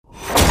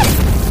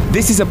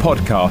This is a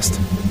podcast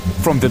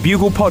from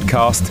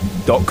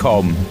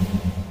thebuglepodcast.com.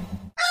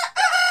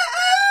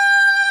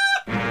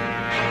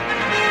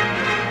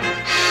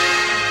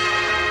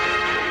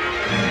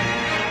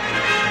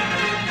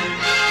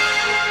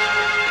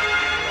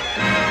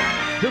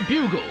 The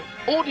Bugle,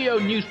 audio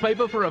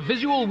newspaper for a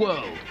visual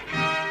world.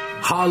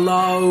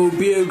 Hello,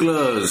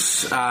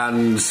 Buglers,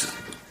 and,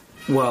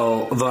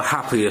 well, the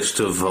happiest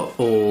of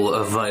all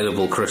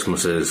available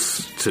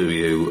Christmases to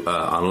you,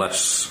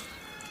 unless,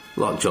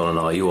 like John and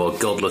I, you are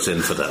godless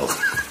infidel.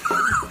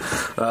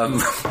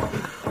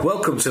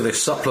 Welcome to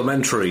this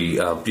supplementary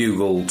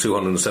Bugle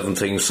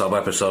 217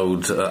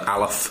 sub-episode,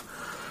 Aleph.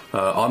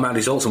 I'm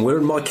Andy Zoltan. We're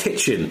in my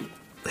kitchen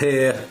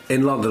here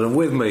in London, and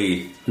with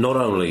me, not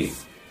only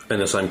in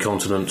the same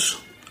continent,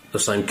 the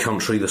same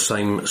country, the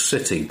same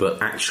city,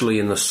 but actually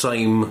in the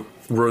same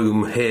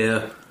room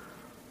here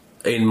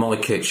in my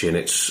kitchen,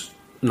 it's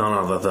none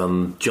other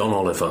than John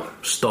Oliver,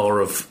 star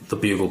of the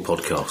Bugle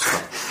podcast.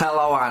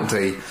 Hello,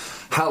 Andy.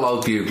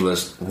 Hello,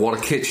 Buglers. What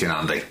a kitchen,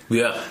 Andy.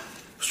 Yeah.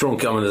 Strong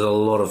coming, there's a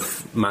lot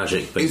of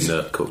magic being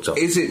cooked up.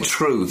 Is it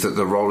true that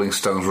the Rolling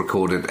Stones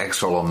recorded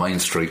Exile on Main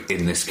Street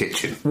in this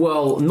kitchen?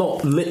 Well,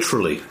 not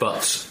literally,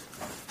 but,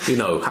 you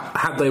know,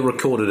 had they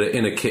recorded it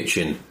in a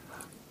kitchen,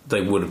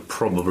 they would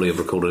probably have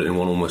recorded it in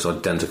one almost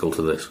identical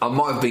to this. I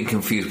might have been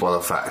confused by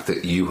the fact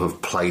that you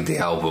have played the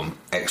album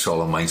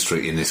Exile on Main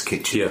Street in this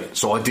kitchen. Yeah.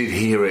 So I did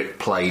hear it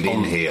played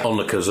in here. On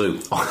the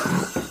kazoo.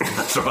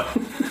 That's right.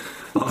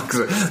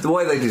 The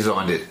way they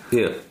designed it.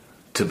 Yeah.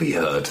 To be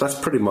heard. That's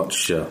pretty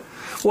much...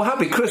 Well,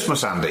 happy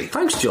Christmas, Andy.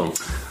 Thanks, John.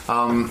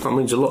 That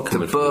means a lot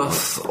coming The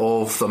birth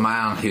of the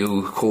man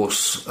who, of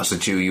course, as a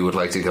Jew, you would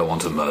later go on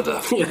to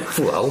murder. Yeah,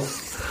 well,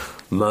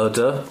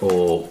 murder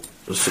or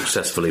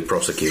successfully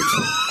prosecute.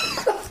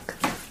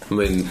 I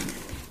mean,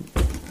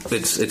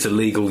 it's a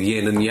legal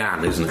yin and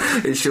yang, isn't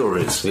it? It sure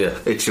is. Yeah,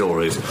 it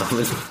sure is.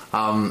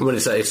 When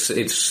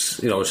it's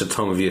you know, it's a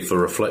time of year for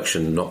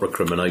reflection, not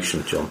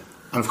recrimination, John.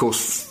 And of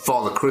course,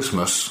 Father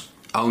Christmas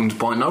owned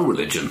by no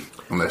religion,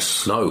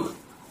 unless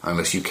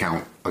you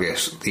count, I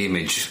guess, the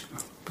image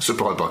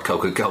supplied by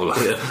Coca-Cola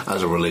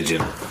as a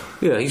religion.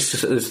 Yeah,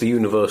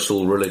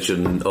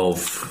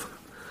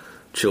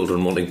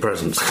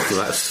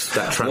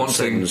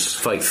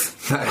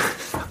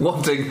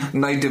 Wanting,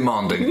 nay,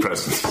 demanding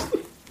presents.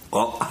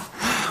 Well,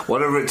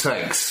 whatever it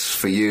takes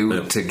for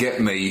you to get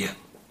me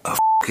a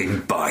f***ing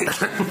bite.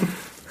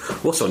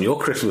 What's on your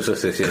Christmas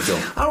list this year,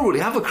 John? I don't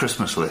really have a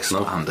Christmas list,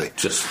 Andy.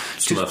 Just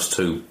Smurfs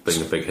 2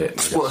 being a big hit.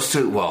 Smurfs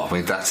 2, well, I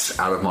mean, that's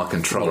out of my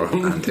control,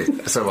 Andy.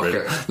 So,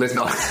 listen,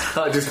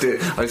 I just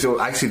did, I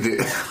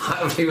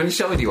haven't even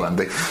shown you,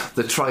 Andy.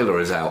 The trailer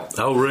is out.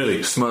 Oh, really?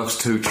 Smurfs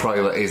 2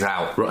 trailer is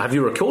out. Right, have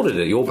you recorded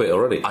it, your bit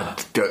already? I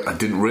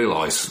didn't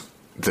realise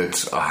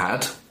that I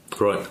had.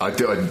 Right.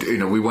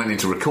 We went in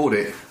to record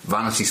it.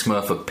 Vanity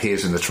Smurf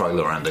appears in the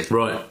trailer, Andy.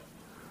 Right.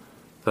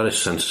 That is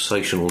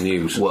sensational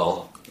news.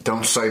 Well,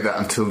 don't say that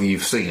until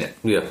you've seen it.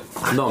 Yeah.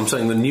 No, I'm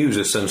saying the news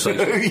is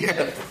sensational.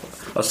 Yeah.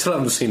 I still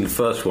haven't seen the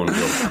first one,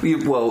 John.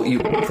 You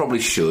probably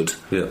should.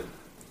 Yeah.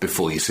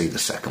 Before you see the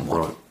second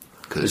one. Right.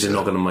 Is it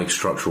not going to make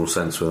structural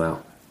sense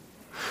without?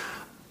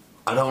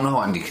 I don't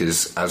know, Andy,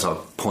 because as I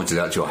pointed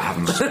out to you, I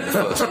haven't seen the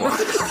first one.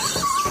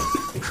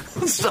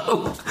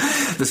 So,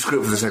 the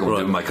script for the second one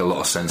didn't make a lot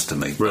of sense to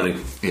me. Really?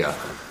 Yeah.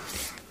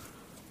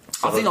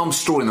 I think I'm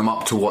storing them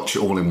up to watch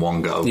it all in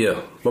one go. Yeah.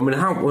 I mean,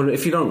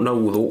 if you don't know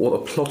what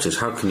the plot is,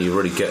 how can you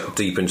really get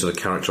deep into the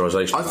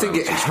characterisation? I think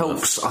it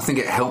helps. I think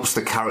it helps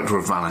the character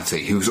of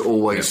Vanity, who's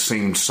always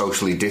seemed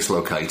socially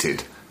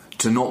dislocated,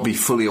 to not be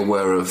fully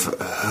aware of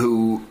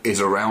who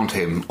is around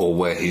him or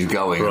where he's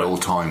going at all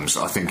times.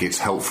 I think it's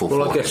helpful for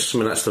him. Well, I guess,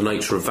 that's the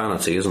nature of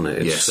vanity, isn't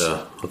it? Yes.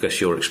 I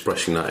guess you're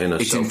expressing that in a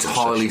It's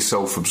entirely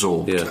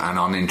self-absorbed and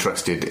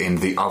uninterested in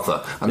the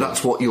other. And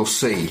that's what you'll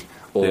see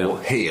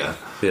or hear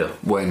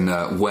when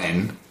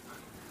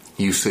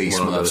you see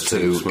Smurfs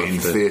 2 in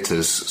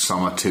theatres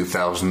summer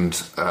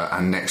 2000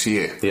 and next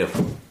year. Yeah.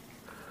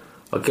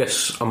 I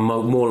guess I'm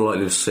more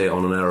likely to see it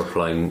on an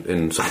aeroplane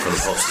in some kind of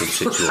hostage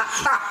situation.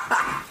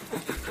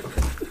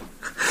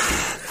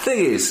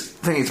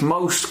 Thing is,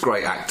 most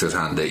great actors,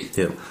 Andy,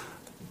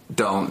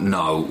 don't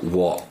know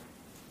what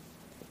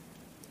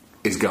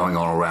is going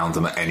on around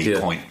them at any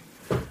point.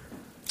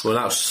 Well,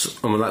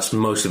 that's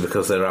mostly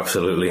because they're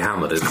absolutely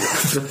hammered, isn't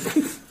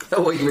it?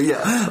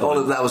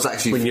 That was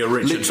actually when you're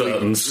Richard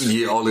Burton's.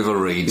 Yeah, Oliver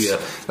Reed's. Yeah,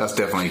 that's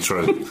definitely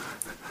true.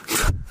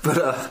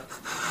 But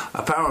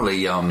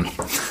apparently,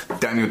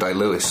 Daniel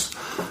Day-Lewis,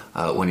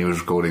 when he was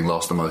recording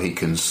Last of the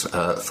Mohicans,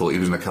 thought he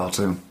was in a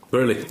cartoon.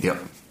 Really? Yep.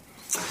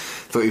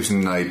 Thought he was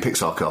in a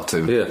Pixar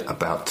cartoon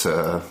about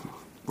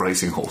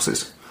racing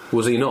horses.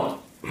 Was he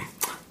not?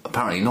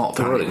 Apparently not.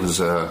 Apparently it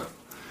was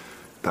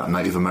about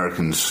Native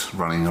Americans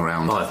running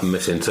around. I've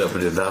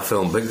misinterpreted that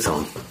film big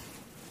time.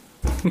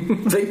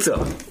 Big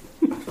time.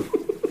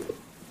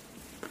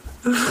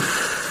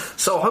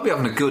 So I hope you're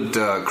having a good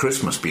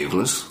Christmas,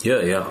 Buglers.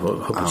 Yeah. I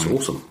hope it's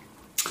awesome.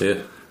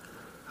 Yeah.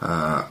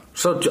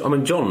 So, I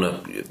mean,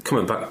 John,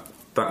 coming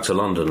back to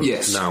London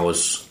now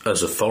as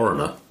a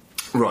foreigner.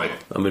 Right.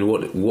 I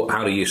mean,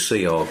 how do you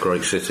see our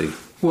great city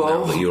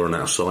now that you're an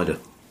outsider?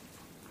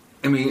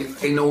 I mean,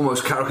 in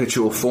almost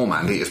caricature form,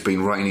 Andy, it's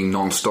been raining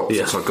non-stop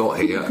since I got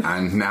here,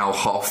 and now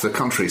half the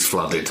country's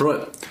flooded.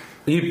 Right.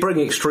 You bring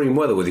extreme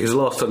weather with you, because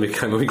last time you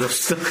came, we got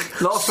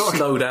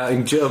snowed out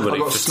in Germany. I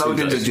got snowed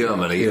into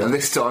Germany, and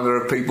this time there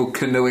are people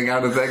canoeing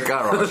out of their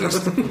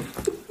garages.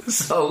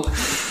 So,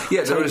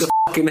 yeah, there is...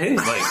 fucking hint,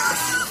 mate.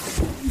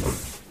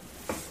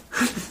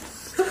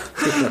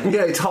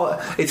 Yeah,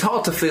 it's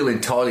hard to feel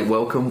entirely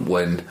welcome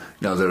when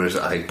there is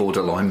a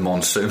borderline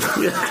monsoon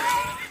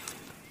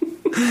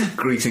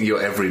greeting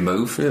your every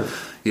move.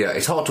 Yeah,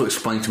 it's hard to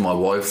explain to my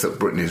wife that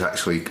Britain is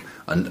actually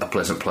a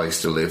pleasant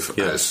place to live.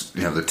 As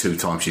the 2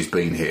 times she's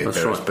been here,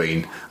 has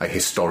been a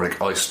historic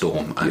ice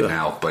storm and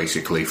now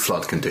basically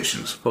flood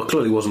conditions. Well,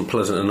 clearly it wasn't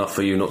pleasant enough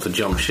for you not to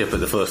jump ship at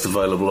the first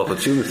available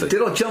opportunity.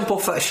 Did I jump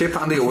off that ship,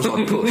 Andy, or was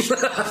I pushed?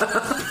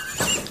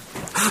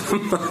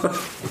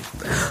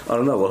 I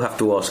don't know, we'll have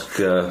to ask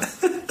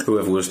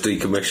whoever was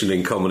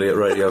decommissioning comedy at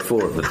Radio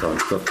 4 at the time.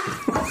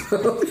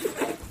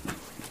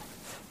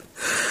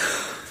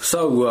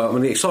 So,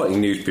 the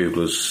exciting news,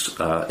 Buglers,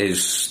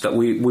 is that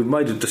we've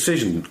made a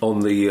decision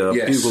on the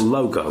Bugle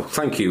logo.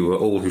 Thank you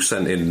all who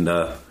sent in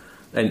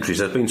entries.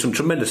 There's been some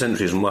tremendous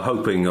entries, and we're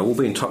hoping we'll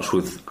be in touch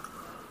with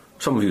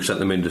some of you who sent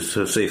them in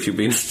to see if you'd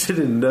be interested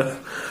in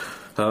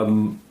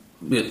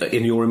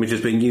your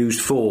images being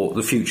used for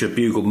the future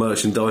Bugle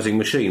merchandising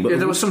machine. But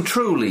there were some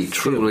truly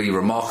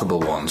remarkable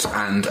ones,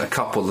 and a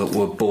couple that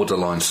were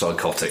borderline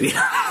psychotic.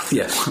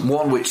 Yes.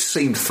 One which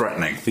seemed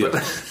threatening.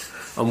 But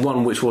and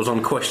one which was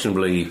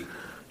unquestionably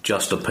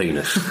just a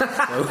penis.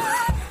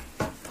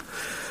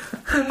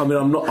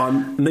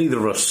 Neither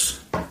of us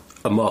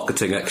are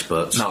marketing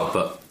experts. No,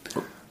 but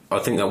I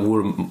think that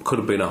could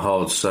have been a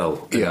hard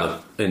sell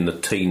in the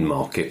teen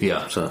market.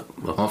 Yeah, so,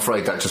 I'm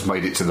afraid that just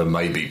made it to the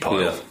maybe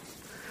pile. Yeah.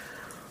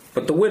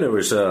 But the winner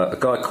is a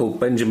guy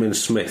called Benjamin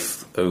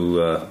Smith,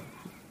 who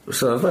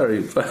it's a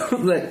very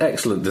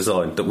excellent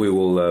design that we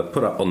will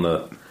put up on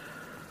the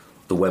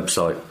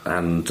website.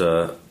 And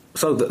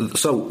so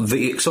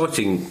the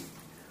exciting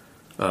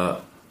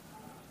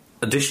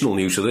additional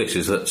news to this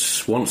is that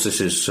once this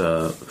is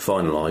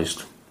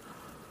finalised,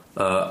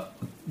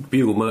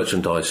 Bugle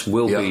merchandise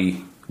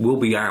will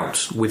be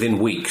out within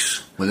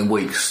weeks. Within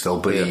weeks, there'll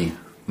be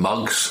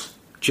mugs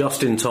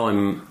just in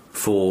time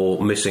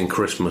for missing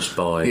Christmas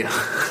by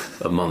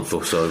a month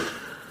or so.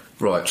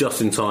 Right.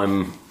 Just in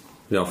time,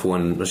 for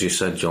when, as you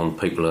said, John,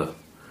 people are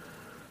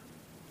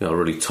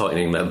really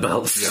tightening their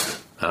belts.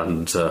 Yeah.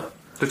 And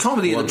the time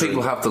of the year that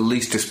people have the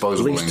least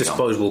disposable income.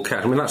 Disposable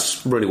cash. I mean,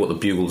 that's really what the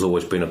Bugle's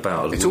always been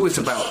about. It's always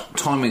about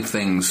timing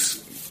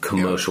things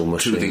commercial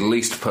machine to the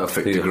least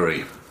perfect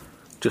degree.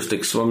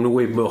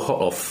 We're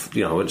hot off,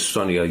 it's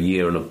only a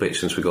year and a bit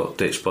since we got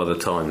ditched by the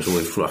Times, and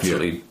we've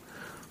actually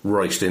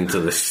raced into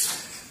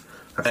this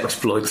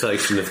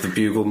exploitation of the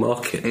Bugle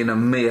market. In a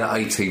mere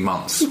 18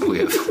 months, we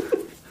have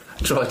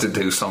tried to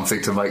do something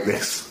to make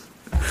this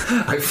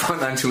a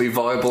financially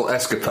viable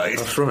escapade.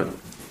 That's right.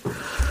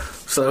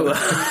 So,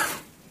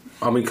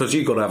 because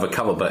you've got to have a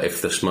cover bet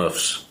if the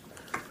Smurfs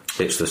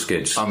hits the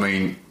skids.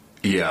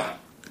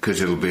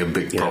 Because it'll be a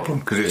big problem.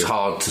 Because it's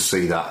hard to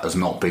see that as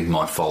not being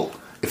my fault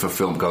if a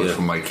film goes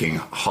from making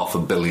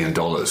 $500 million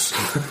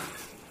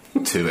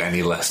to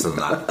any less than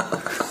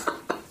that.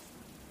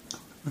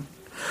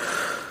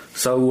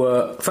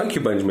 So, thank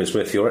you, Benjamin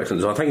Smith, your excellent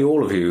design. Thank you,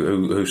 all of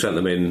you who sent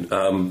them in,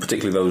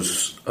 particularly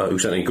those who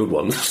sent in good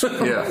ones.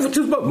 Which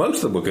is,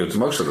 most of them were good.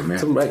 Most of them, yeah.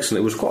 Some were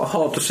excellent. It was quite a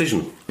hard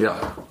decision.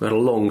 Yeah. We had a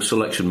long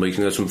selection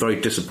meeting. There's some very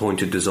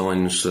disappointed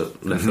designs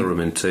that left the room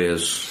in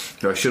tears.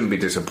 I shouldn't be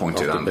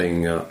disappointed, after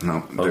being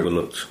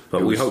overlooked.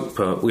 But we hope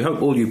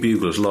all you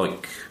Buglers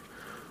like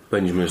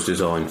Benjamin's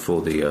design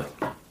for the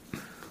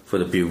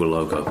Bugle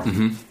logo.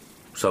 Mm-hmm.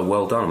 So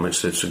well done.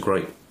 It's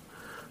one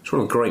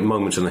of the great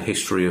moments in the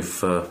history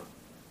of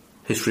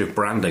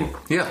branding.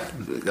 Yeah.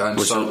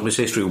 This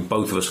history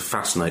both of us are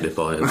fascinated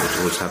by it,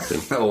 always have been.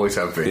 Always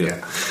have been,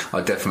 yeah.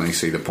 I definitely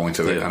see the point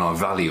of it, and I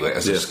value it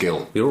as a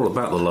skill. You're all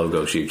about the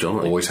logos, you, John.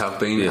 Always have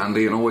been,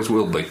 Andy, and always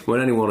will be.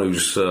 When anyone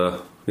who's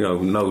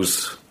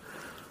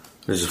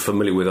is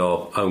familiar with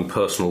our own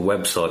personal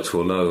websites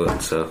will know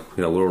that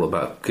we're all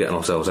about getting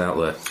ourselves out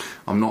there.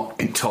 I'm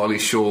not entirely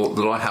sure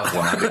that I have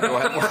one. Andy. Do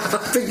I have one? I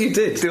think you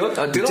did. Did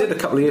I? You did a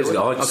couple of years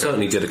ago. I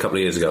certainly did a couple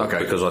of years ago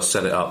because I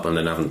set it up and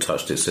then haven't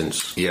touched it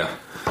since. Yeah,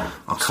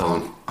 I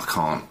can't.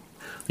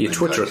 Your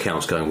Twitter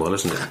account's going well,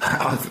 isn't it?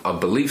 I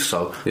believe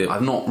so. Yeah.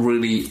 I've not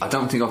really. I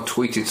don't think I've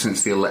tweeted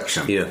since the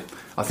election. Yeah,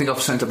 I think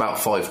I've sent about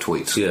 5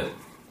 tweets. Yeah,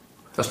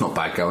 that's not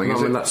bad going,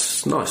 is it?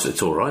 That's nice.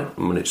 It's all right.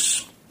 I mean,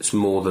 it's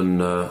more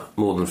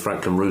than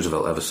Franklin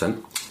Roosevelt ever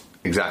sent.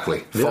 Exactly.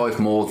 5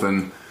 more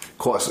than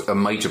quite a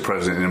major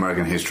president in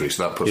American history,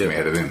 so that puts me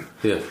ahead of him.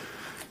 Yeah.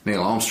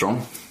 Neil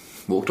Armstrong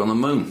walked on the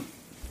moon.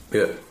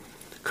 Yeah.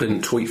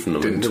 Couldn't tweet from the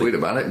moon. Didn't tweet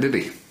about it, did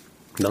he?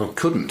 No.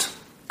 Couldn't.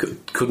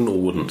 Couldn't or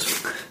wouldn't.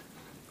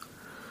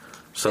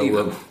 So,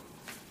 it's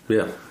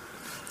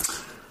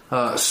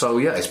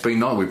been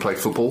nice. We played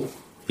football.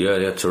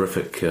 Yeah,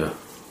 terrific.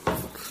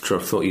 I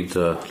thought you'd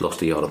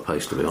lost a yard of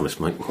pace, to be honest,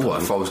 mate. Well,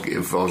 if I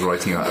was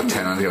rating you out of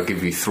 10, Andy, I'll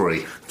give you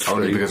 3.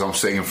 Only because I'm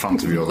sitting in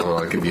front of you,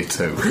 otherwise I'll give you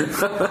 2.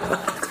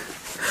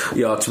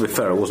 Yeah, to be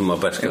fair, it wasn't my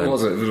best game. It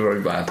wasn't. It was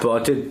very bad. But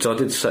I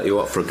did set you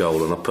up for a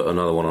goal, and I put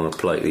another one on a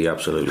plate that you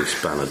absolutely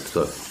spannered.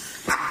 So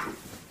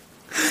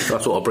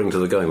that's what I bring to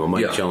the game. I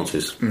make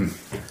chances.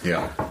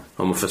 Yeah.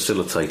 I'm a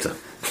facilitator.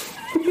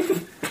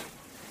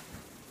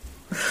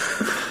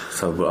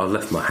 So I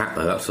left my hat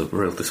there. That's a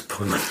real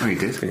disappointment. Oh, you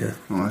did? Yeah.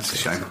 Oh, that's a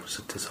shame. It's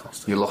a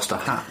disaster. You lost a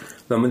hat?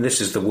 I mean,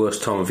 this is the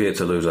worst time of year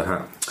to lose a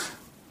hat.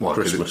 What,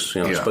 Christmas.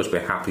 It's supposed to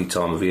be a happy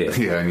time of year.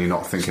 Yeah, and you're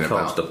not thinking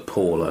about... Cast a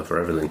pall over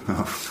everything.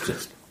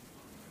 Just...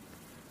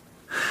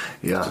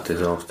 Yeah. It's a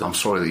disaster. I'm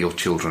sorry that your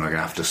children are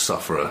going to have to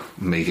suffer a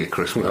meagre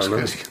Christmas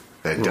because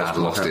their dad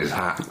lost his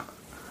hat.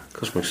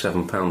 Cost me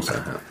 £7,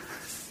 that hat.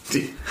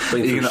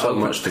 Been through so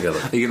much together.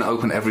 Are you going to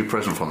open every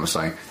present from them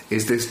saying,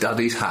 is this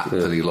Daddy's hat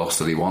that he lost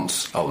that he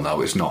wants? Oh, no,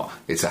 it's not.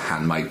 It's a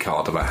handmade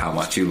card about how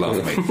much you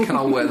love me. Can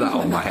I wear that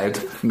on my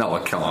head? No,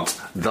 I can't.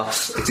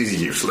 Thus, it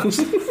is useless.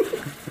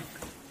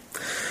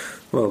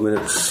 Well, I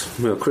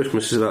mean,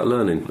 Christmas is about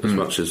learning as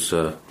much as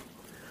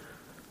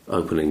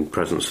opening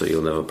presents that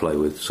you'll never play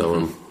with.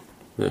 So,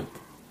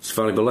 it's a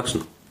valuable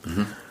lesson.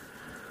 Mm-hmm.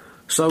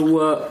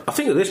 So, I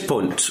think at this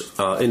point,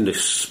 in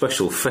this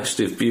special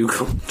festive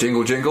bugle...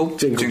 Jingle, jingle.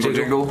 Jingle,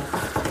 jingle.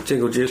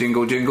 Jingle, jingle.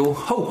 Jingle, jingle.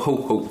 Ho, ho,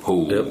 ho,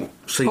 ho. Yep.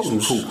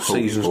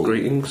 Season's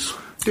greetings.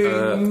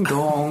 Ding,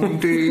 dong,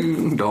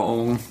 ding,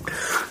 dong.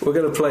 We're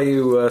going to play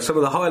you some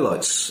of the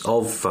highlights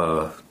of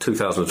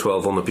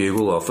 2012 on the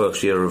Bugle, our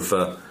first year of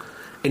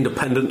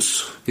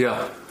independence.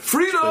 Yeah.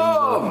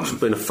 Freedom! It's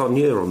been a fun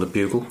year on the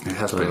Bugle. It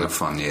has been a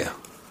fun year.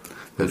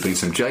 There's been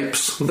some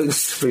japes.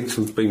 There's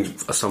been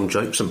some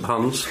japes and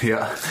puns.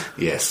 Yeah.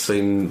 Yes.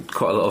 Been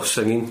quite a lot of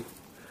singing.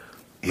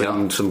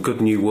 Been some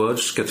good new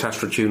words.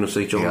 Catastrophe,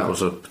 John,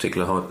 was a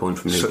particular high point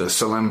for me.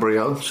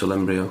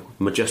 Celembrio.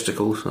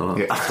 Majesticals. I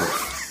like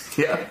that.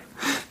 Yeah.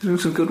 Doing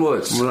some good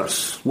words. Well,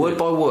 word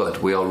by word,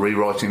 we are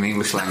rewriting the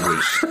English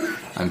language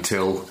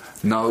until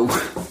no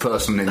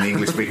person in the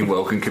English-speaking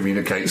world can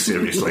communicate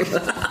seriously.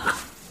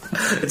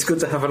 It's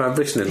good to have an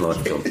ambition in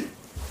life, John.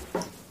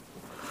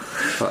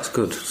 That's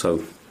good.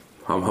 So,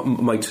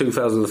 may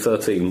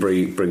 2013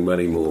 bring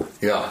many more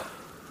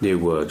new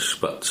words.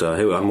 But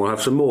and we'll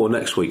have some more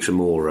next week, some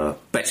more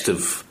best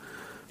of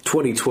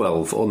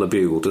 2012 on the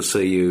Bugle to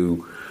see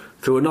you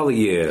through another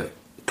year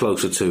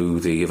closer to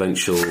the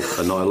eventual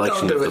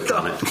annihilation of the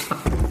planet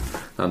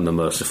and the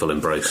merciful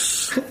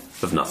embrace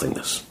of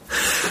nothingness.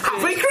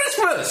 Happy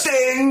Christmas!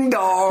 Ding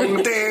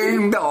dong,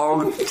 ding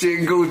dong,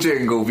 jingle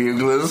jingle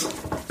buglers.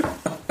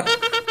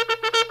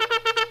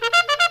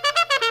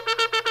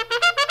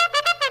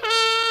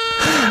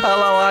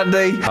 Hello,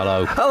 Andy.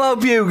 Hello. Hello,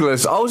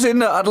 buglers. I was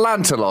in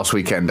Atlanta last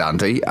weekend,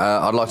 Andy.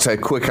 I'd like to say a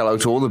quick hello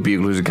to all the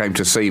buglers who came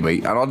to see me,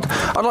 and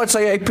I'd like to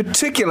say a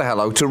particular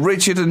hello to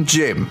Richard and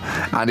Jim,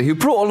 Andy, who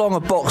brought along a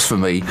box for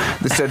me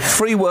that said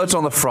 3 words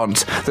on the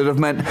front that have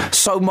meant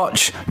so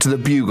much to the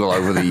Bugle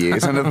over the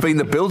years and have been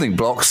the building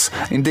blocks,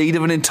 indeed,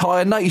 of an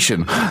entire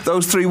nation.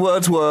 Those 3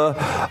 words were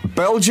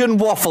Belgian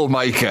waffle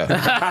maker.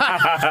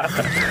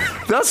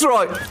 That's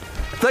right.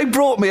 They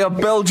brought me a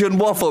Belgian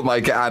waffle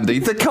maker, Andy.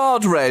 The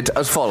card read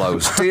as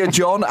follows. Dear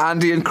John,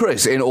 Andy and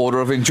Chris, in order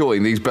of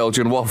enjoying these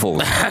Belgian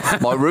waffles.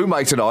 My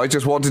roommate and I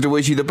just wanted to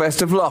wish you the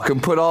best of luck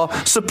and put our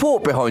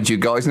support behind you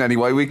guys in any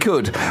way we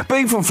could.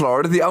 Being from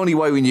Florida, the only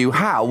way we knew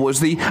how was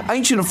the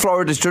ancient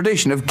Florida's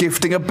tradition of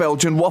gifting a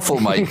Belgian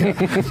waffle maker.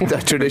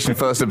 That tradition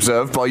first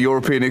observed by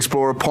European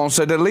explorer Ponce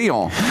de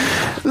Leon.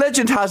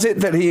 Legend has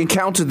it that he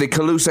encountered the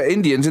Calusa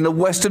Indians in the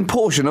western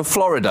portion of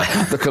Florida.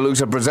 The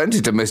Calusa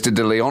presented to Mr.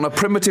 de Leon a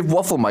primitive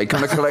waffle maker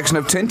and a collection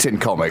of Tintin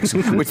comics,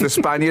 which the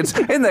Spaniards,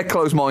 in their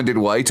close-minded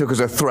way, took as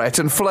a threat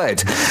and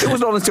fled. It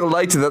was not until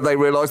later that they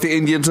realised the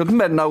Indians had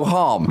meant no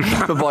harm,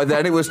 but by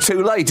then it was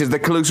too late, as the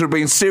Calusa had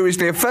been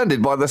seriously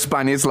offended by the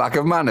Spaniards' lack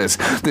of manners.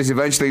 This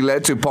eventually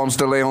led to Ponce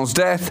de Leon's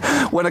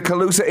death, when a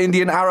Calusa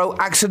Indian arrow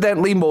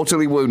accidentally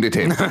mortally wounded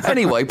him.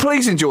 Anyway,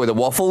 please enjoy the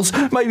waffles.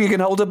 Maybe you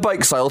can hold a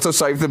bake sale to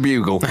save the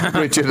Bugle.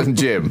 Richard and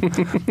Jim.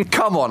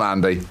 Come on,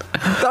 Andy.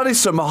 That is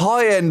some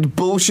high-end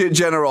bullshit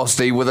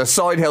generosity with a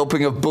side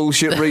helping of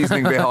bullshit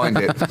reasoning behind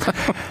it.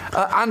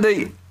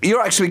 Andy,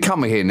 you're actually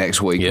coming here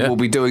next week. Yeah. We'll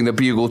be doing the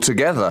Bugle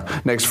together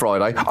next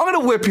Friday. I'm going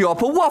to whip you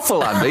up a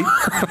waffle, Andy.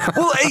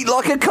 We'll eat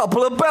like a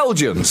couple of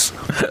Belgians.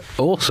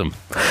 Awesome.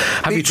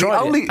 Have you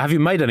tried it? Have you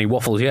made any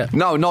waffles yet?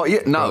 No, not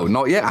yet. No,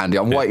 not yet, Andy.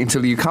 I'm waiting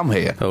till you come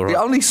here. All right. The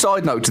only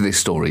side note to this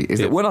story is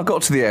that when I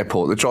got to the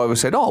airport, the driver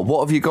said, "Oh,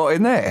 what have you got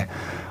in there?"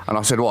 And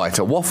I said, "Well, it's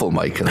a waffle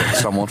maker that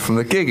someone from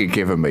the gig had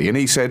given me." And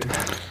he said,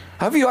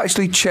 "Have you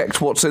actually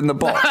checked what's in the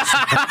box?"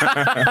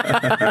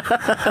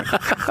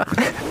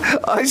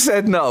 I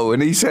said no,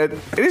 and he said,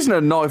 "It isn't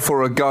a knife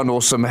or a gun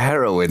or some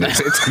heroin, is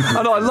it?"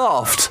 And I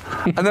laughed,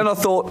 and then I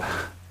thought,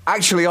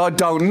 actually, I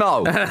don't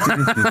know.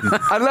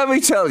 And let me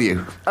tell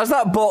you, as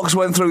that box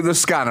went through the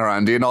scanner,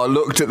 Andy, and I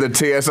looked at the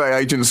TSA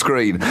agent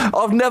screen,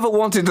 I've never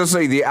wanted to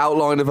see the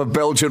outline of a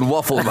Belgian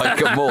waffle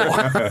maker more.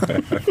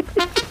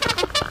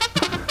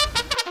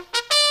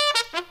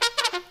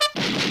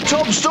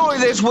 Top story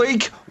this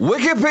week,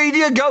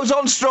 Wikipedia goes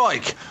on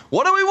strike.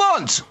 What do we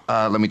want?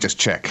 Let me just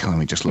check. Let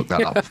me just look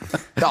that up.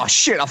 Oh,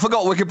 shit, I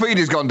forgot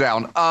Wikipedia's gone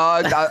down.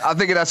 I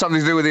think it has something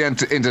to do with the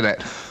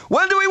internet.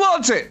 When do we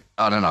want it?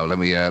 I don't know. Let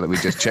me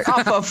just check.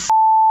 Oh, for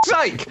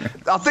sake.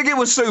 I think it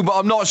was Sue, but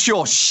I'm not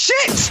sure.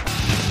 Shit!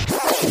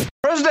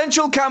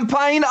 Presidential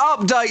campaign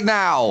update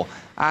now.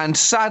 And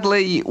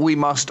sadly, we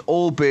must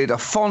all bid a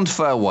fond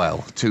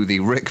farewell to the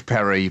Rick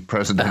Perry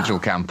presidential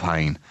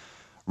campaign.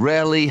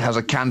 Rarely has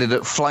a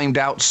candidate flamed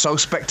out so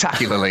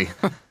spectacularly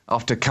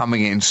after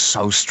coming in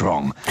so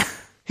strong.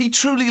 He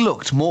truly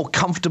looked more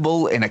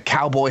comfortable in a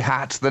cowboy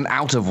hat than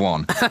out of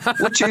one,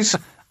 which is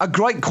a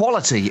great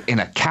quality in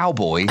a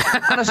cowboy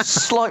and a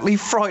slightly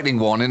frightening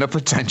one in a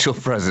potential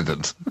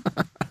president.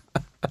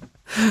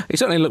 He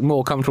certainly looked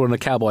more comfortable in a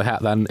cowboy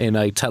hat than in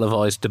a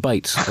televised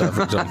debate,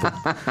 for example.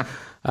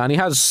 And he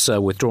has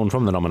withdrawn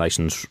from the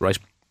nominations race.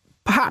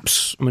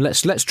 Perhaps, I mean,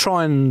 let's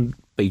try and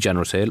be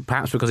generous here,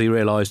 perhaps because he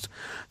realised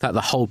that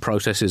the whole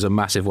process is a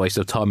massive waste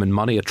of time and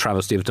money, a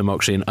travesty of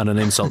democracy and an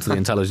insult to the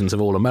intelligence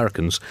of all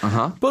Americans,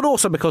 but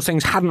also because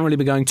things hadn't really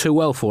been going too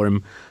well for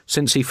him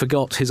since he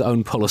forgot his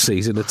own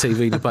policies in a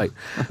TV debate.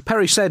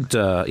 Perry said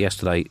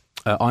yesterday,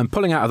 I'm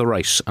pulling out of the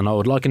race and I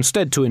would like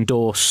instead to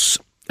endorse...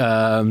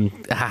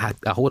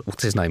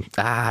 what's his name?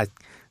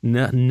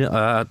 No,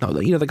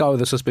 you know, the guy with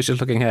the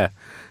suspicious-looking hair.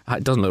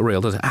 It doesn't look real,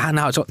 does it?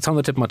 No, it's on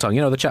the tip of my tongue.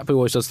 You know, the chap who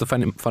always does the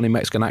funny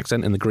Mexican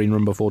accent in the green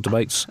room before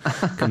debates,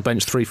 can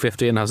bench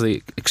 350 and has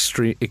the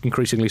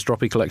increasingly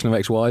stroppy collection of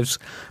ex-wives.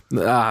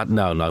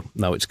 No,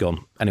 it's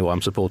gone. Anyway,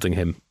 I'm supporting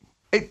him.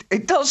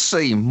 It does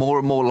seem more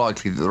and more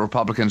likely that the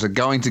Republicans are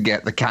going to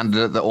get the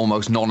candidate that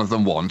almost none of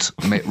them want,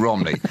 Mitt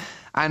Romney.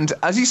 And,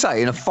 as you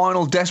say, in a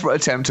final desperate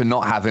attempt to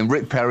not have him,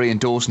 Rick Perry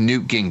endorsed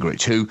Newt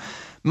Gingrich, who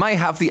may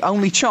have the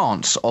only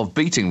chance of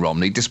beating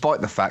Romney,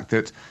 despite the fact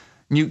that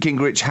Newt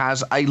Gingrich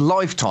has a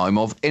lifetime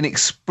of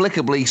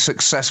inexplicably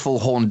successful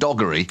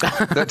horndoggery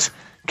that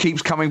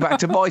keeps coming back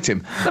to bite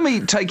him. Let me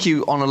take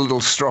you on a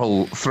little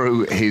stroll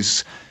through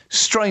his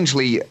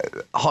strangely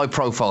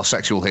high-profile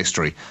sexual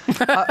history.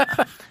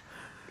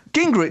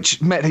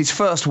 Gingrich met his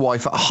first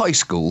wife at high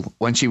school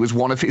when she was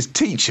one of his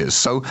teachers,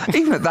 so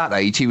even at that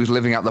age he was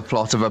living out the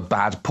plot of a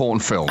bad porn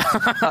film.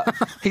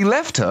 He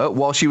left her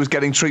while she was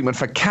getting treatment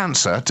for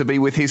cancer to be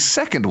with his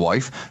second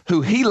wife,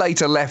 who he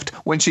later left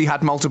when she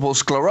had multiple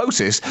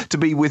sclerosis to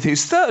be with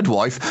his third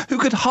wife, who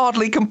could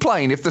hardly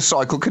complain if the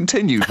cycle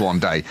continued one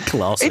day.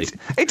 Classy.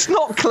 It's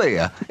not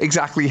clear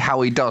exactly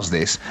how he does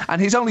this,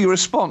 and his only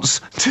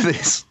response to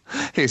this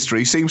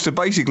history seems to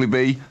basically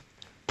be,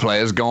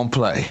 players gone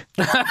play.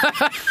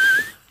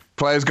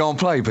 Players gone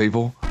play,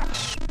 people.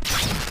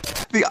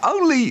 The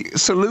only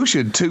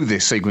solution to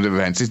this sequence of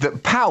events is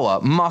that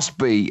power must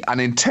be an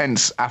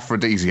intense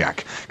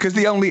aphrodisiac, because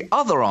the only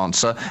other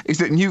answer is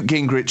that Newt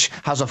Gingrich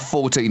has a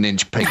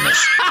 14-inch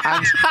penis.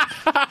 And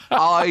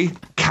I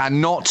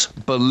cannot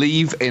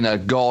believe in a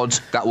God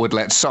that would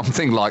let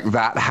something like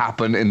that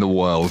happen in the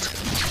world.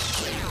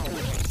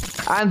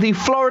 And the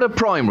Florida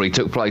primary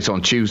took place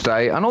on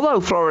Tuesday, and although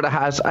Florida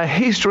has a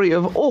history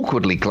of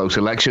awkwardly close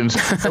elections,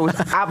 there was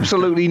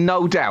absolutely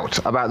no doubt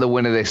about the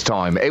winner this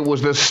time. It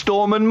was the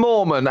Storm and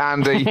Mormon,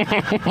 Andy.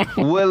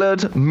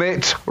 Willard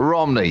Mitt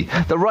Romney.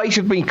 The race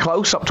had been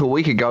close up to a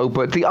week ago,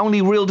 but the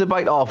only real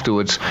debate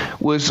afterwards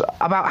was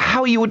about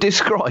how you would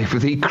describe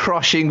the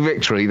crushing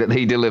victory that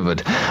he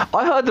delivered.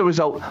 I heard the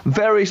result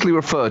variously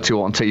referred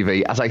to on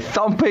TV as a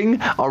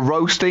thumping, a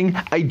roasting,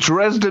 a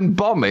Dresden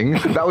bombing.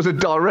 That was a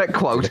direct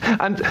quote.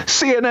 And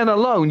CNN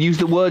alone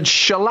used the word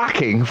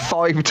shellacking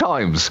 5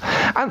 times.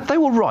 And they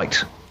were right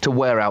to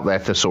wear out their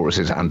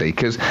thesauruses, Andy,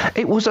 because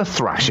it was a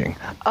thrashing,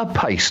 a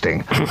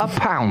pasting, a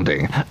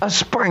pounding, a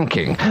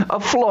spanking,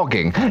 a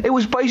flogging. It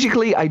was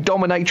basically a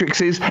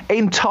dominatrix's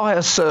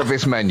entire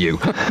service menu.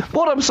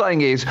 What I'm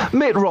saying is,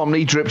 Mitt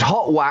Romney dripped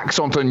hot wax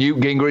onto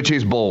Newt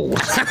Gingrich's balls.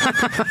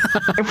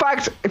 In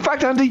fact,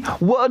 Andy,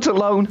 words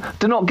alone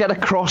do not get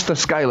across the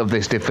scale of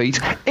this defeat.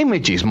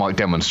 Images might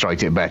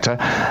demonstrate it better.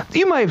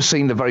 You may have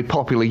seen the very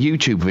popular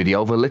YouTube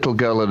video of a little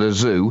girl at a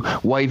zoo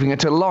waving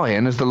at a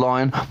lion as the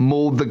lion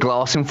mauled the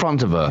glass in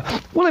front of her.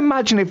 Well,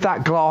 imagine if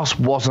that glass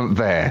wasn't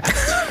there.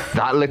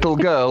 That little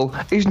girl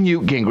is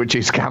Newt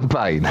Gingrich's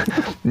campaign.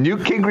 Newt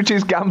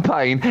Gingrich's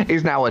campaign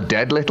is now a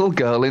dead little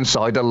girl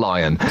inside a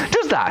lion.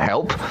 Does that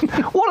help?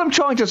 What I'm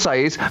trying to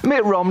say is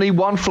Mitt Romney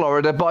won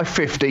Florida by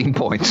 15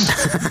 points.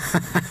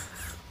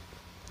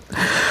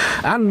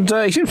 And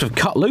he seems to have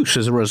cut loose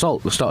as a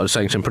result. Started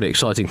saying some pretty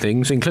exciting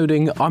things,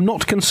 including, I'm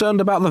not concerned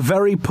about the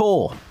very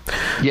poor.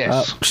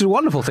 Yes. Which is a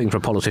wonderful thing for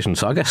a politician.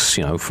 So I guess,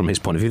 you know, from his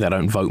point of view, they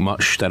don't vote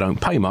much, they don't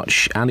pay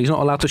much, and he's not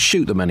allowed to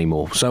shoot them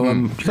anymore. So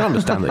you can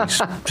understand that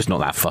he's just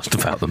not that fussed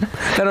about them.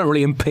 They don't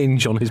really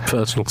impinge on his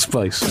personal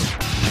space.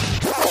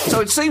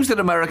 So it seems that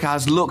America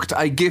has looked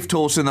a gift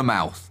horse in the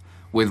mouth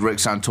with Rick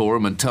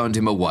Santorum and turned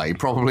him away,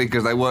 probably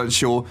because they weren't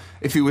sure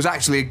if he was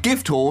actually a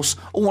gift horse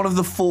or one of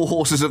the 4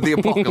 horses of the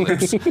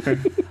apocalypse.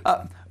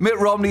 Mitt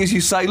Romney, as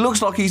you say,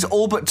 looks like he's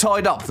all but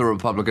tied up the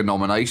Republican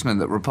nomination, and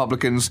that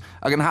Republicans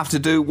are going to have to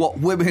do what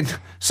women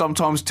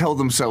sometimes tell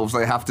themselves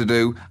they have to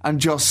do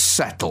and just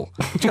settle.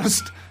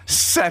 Just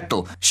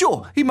settle.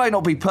 Sure, he may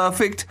not be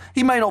perfect.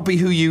 He may not be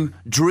who you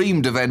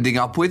dreamed of ending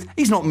up with.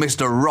 He's not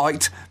Mr.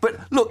 Right.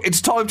 But look, it's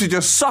time to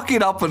just suck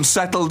it up and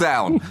settle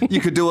down. You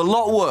could do a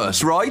lot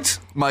worse, right?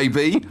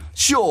 Maybe.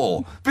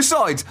 Sure.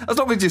 Besides, as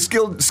long as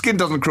your skin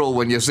doesn't crawl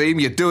when you see him,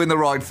 you're doing the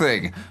right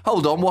thing.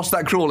 Hold on, what's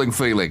that crawling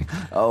feeling?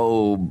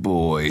 Oh,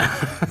 boy.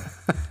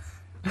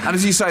 And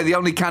as you say, the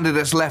only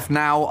candidates left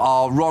now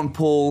are Ron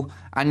Paul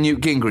and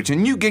Newt Gingrich.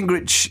 And Newt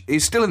Gingrich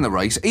is still in the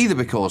race, either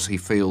because he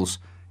feels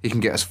he can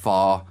get as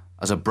far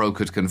as a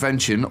brokered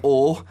convention,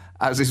 or,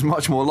 as is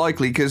much more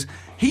likely, because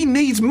he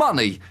needs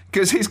money,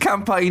 because his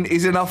campaign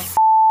is in a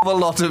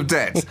lot of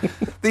debt.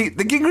 The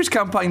Gingrich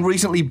campaign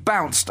recently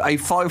bounced a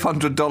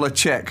 $500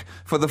 check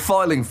for the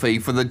filing fee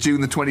for the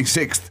June the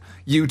 26th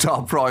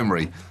Utah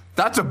primary.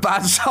 That's a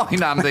bad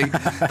sign, Andy.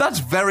 That's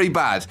very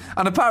bad.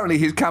 And apparently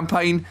his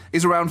campaign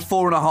is around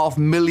 $4.5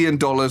 million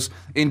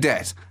in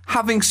debt.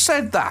 Having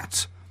said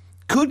that,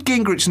 could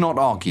Gingrich not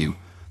argue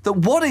that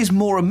what is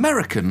more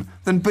American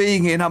than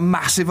being in a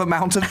massive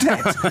amount of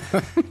debt?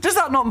 Does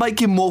that not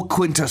make him more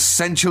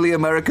quintessentially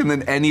American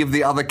than any of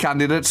the other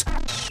candidates?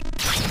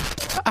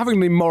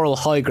 Having the moral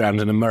high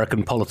ground in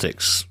American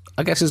politics,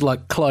 I guess, is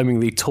like climbing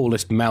the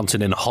tallest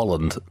mountain in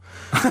Holland.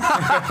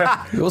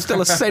 You're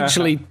still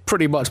essentially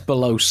pretty much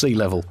below sea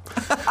level.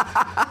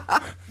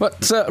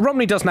 But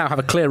Romney does now have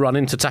a clear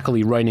run-in to tackle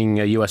the reigning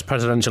US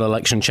presidential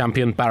election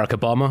champion, Barack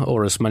Obama,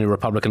 or as many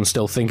Republicans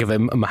still think of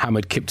him,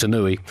 Mohammed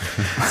Kiptanui.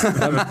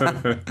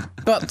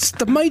 But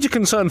the major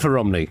concern for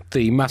Romney,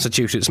 the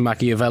Massachusetts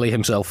Machiavelli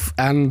himself,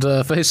 and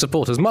for his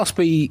supporters, must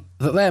be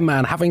that their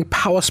man, having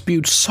power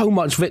spewed so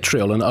much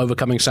vitriol and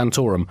overcoming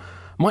Santorum,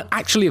 might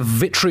actually have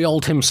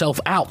vitrioled himself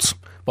out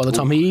by the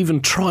time he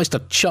even tries to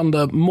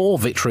chunder more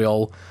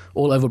vitriol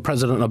all over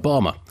President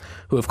Obama,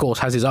 who of course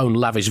has his own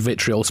lavish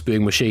vitriol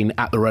spewing machine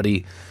at the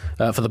ready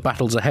for the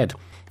battles ahead.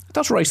 It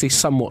does raise the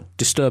somewhat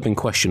disturbing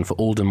question for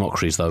all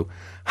democracies, though.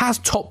 Has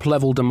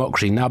top-level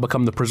democracy now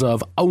become the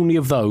preserve only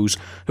of those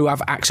who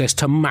have access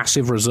to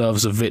massive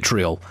reserves of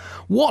vitriol?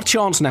 What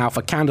chance now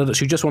for candidates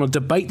who just want to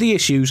debate the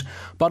issues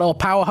but are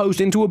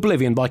power-hosed into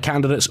oblivion by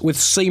candidates with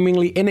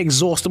seemingly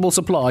inexhaustible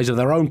supplies of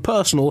their own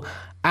personal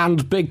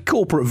and big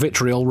corporate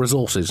vitriol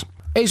resources?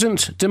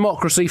 Isn't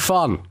democracy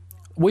fun?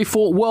 We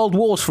fought world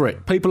wars for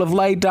it. People have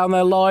laid down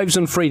their lives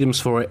and freedoms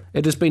for it.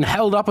 It has been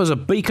held up as a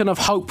beacon of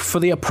hope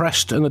for the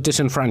oppressed and the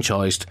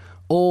disenfranchised,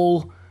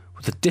 all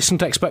with the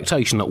distant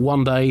expectation that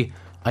one day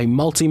a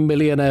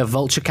multi-millionaire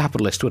vulture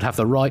capitalist would have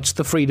the rights,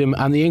 the freedom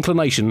and the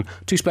inclination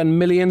to spend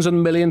millions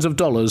and millions of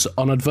dollars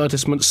on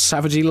advertisements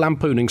savagely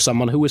lampooning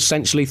someone who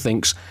essentially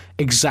thinks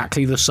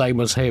exactly the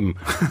same as him.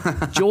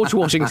 George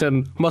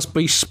Washington must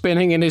be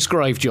spinning in his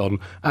grave, John,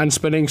 and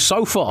spinning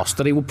so fast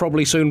that he will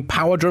probably soon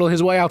power drill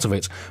his way out of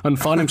it and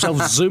find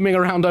himself zooming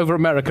around over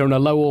America in a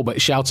low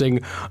orbit shouting,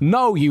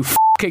 "No, you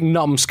f***ing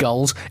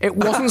numbskulls, it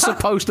wasn't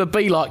supposed to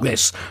be like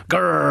this.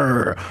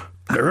 Grrr.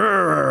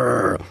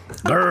 Grrr,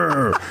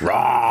 grrr,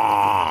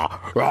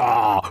 rah,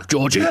 rah,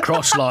 Georgie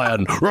cross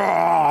lion,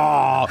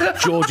 rah,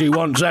 Georgie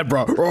one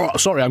zebra, rah.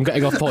 Sorry, I'm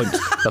getting off point.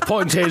 The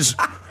point is,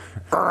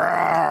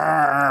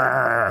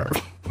 grrr.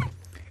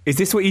 Is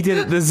this what you did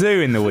at the zoo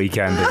in the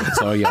weekend?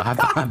 Sorry, yeah,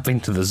 I've been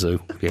to the zoo,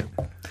 yeah.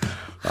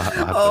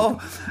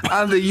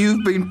 Andy,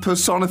 you've been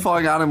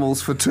personifying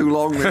animals for too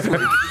long this week.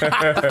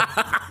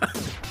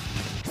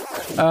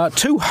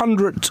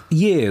 200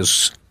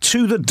 years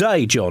to the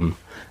day, John,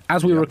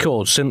 as we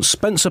record, since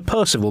Spencer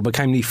Perceval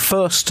became the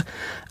first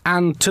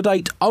and to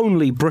date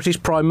only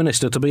British Prime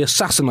Minister to be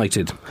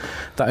assassinated.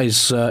 That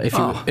is, if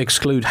you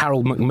exclude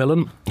Harold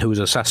Macmillan, who was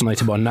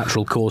assassinated by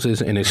natural causes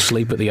in his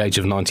sleep at the age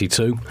of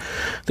 92.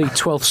 The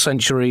 12th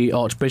century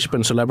Archbishop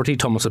and celebrity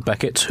Thomas à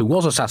Becket, who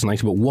was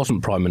assassinated but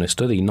wasn't Prime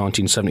Minister. The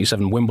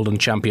 1977 Wimbledon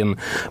champion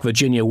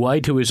Virginia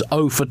Wade, who is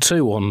 0 for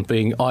 2 on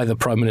being either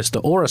Prime Minister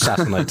or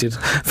assassinated,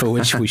 for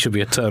which we should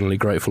be eternally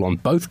grateful on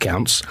both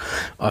counts.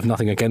 I've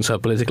nothing against her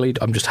politically.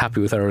 I'm just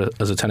happy with her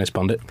as a tennis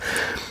pundit.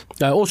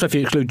 Also, if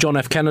you exclude John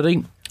F.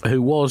 Kennedy,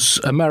 who was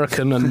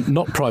American and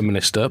not Prime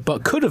Minister,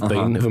 but could have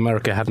been if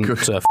America hadn't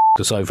f***ed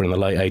us over in the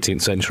late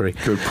 18th century.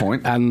 Good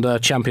point. And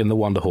championed the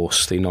Wonder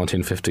Horse, the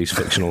 1950s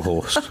fictional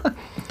horse.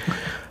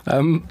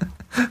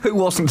 Who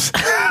wasn't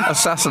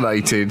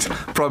assassinated,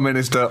 Prime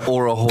Minister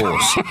or a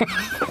horse?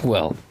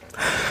 Well,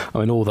 I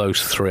mean, all those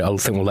three, I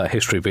think we'll let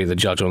history be the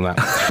judge on that.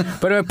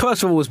 But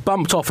Percival was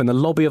bumped off in the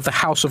lobby of the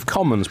House of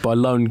Commons by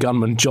lone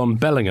gunman John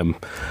Bellingham,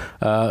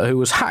 who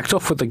was hacked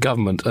off with the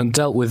government and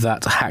dealt with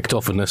that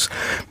hacked-offness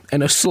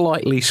in a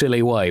slightly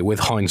silly way, with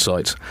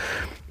hindsight.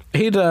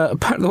 The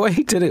way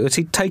he did it was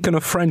he'd taken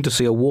a friend to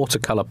see a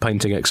watercolour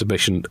painting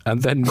exhibition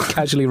and then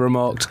casually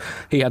remarked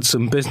he had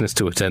some business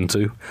to attend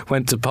to,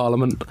 went to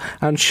Parliament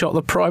and shot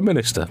the Prime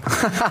Minister.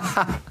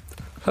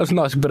 That's a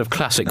nice bit of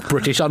classic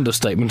British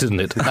understatement,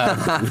 isn't it?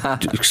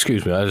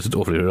 Excuse me, I have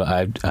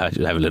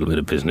a little bit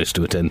of business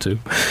to attend to.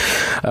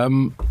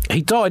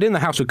 He died in the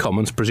House of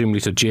Commons, presumably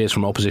to jeers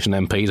from opposition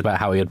MPs about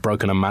how he had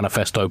broken a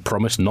manifesto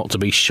promise not to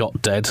be shot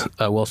dead,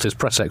 whilst his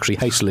press secretary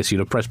hastily issued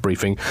a press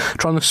briefing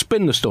trying to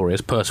spin the story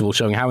as Percival,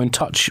 showing how in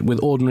touch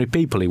with ordinary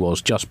people he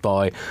was just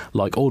by,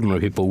 like ordinary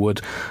people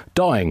would,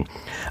 dying.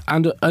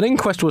 And an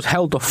inquest was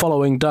held the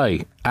following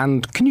day.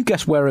 And can you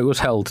guess where it was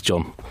held,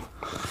 John?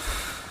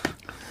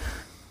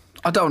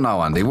 I don't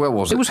know, Andy. Where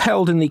was it? It was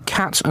held in the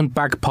Cat and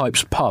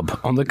Bagpipes pub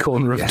on the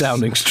corner of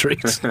Downing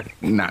Street.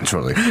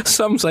 Naturally.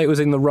 Some say it was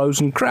in the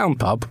Rose and Crown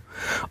pub.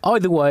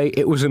 Either way,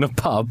 it was in a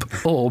pub,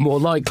 or more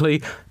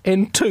likely,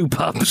 in two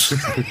pubs.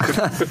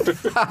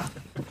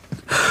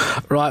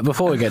 Right,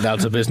 before we get down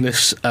to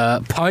business,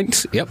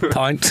 pint. Yep,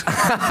 pint.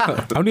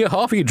 Only a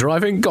half of you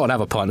driving? Go on,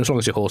 have a pint. As long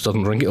as your horse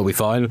doesn't drink, it'll be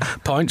fine.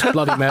 Pint,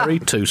 Bloody Mary.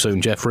 Too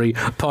soon, Jeffrey.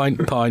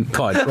 Pint. Right.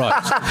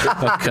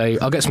 Okay,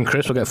 I'll get some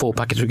crisps. I'll get 4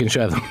 packets. We can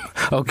share them.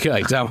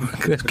 Okay, down.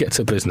 Let's get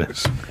to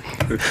business.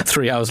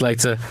 3 hours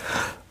later.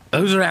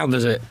 Whose round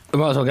is it? I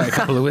might as well get a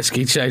couple of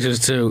whiskey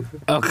chasers too.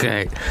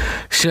 Okay.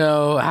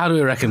 So, how do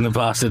we reckon the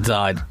bastard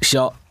died?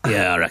 Shot?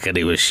 Yeah, I reckon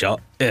he was shot.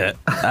 Yeah.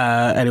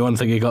 Anyone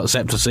think he got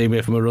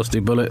septicemia from a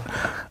rusty bullet?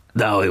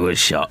 No, he was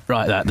shot.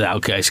 Write that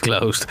down, case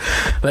closed.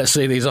 Let's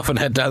see these off and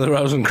head down the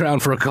Rose and Crown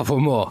for a couple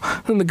more.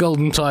 And the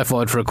Golden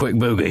Typhoid for a quick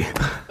boogie.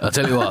 I'll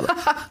tell you what,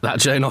 that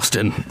Jane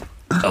Austen.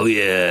 Oh,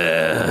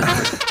 yeah.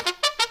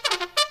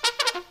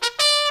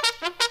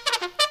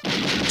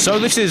 So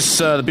this is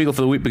the Bugle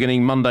for the week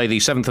beginning Monday, the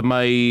 7th of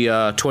May,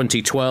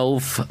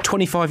 2012.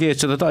 25 years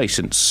to the day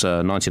since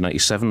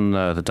 1987,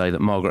 the day that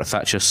Margaret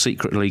Thatcher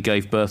secretly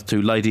gave birth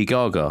to Lady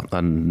Gaga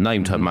and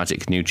named her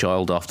magic new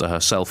child after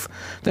herself,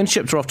 then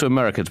shipped her off to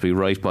America to be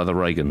raised by the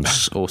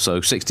Reagans. Also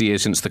 60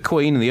 years since the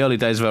Queen, in the early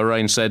days of her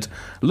reign, said,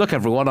 "Look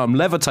everyone, I'm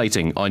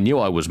levitating. I knew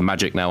I was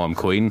magic, now I'm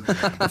Queen."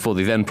 Before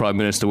the then Prime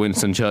Minister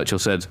Winston Churchill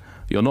said,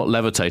 "You're not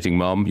levitating,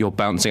 Mum, you're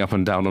bouncing up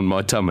and down on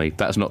my tummy.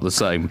 That's not the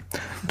same."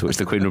 To which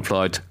the Queen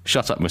replied,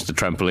 "Shut up, Mr.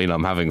 Trampoline,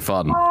 I'm having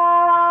fun."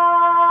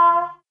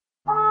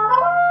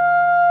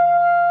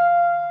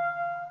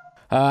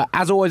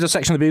 As always, a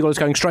section of the Bugle is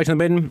going straight in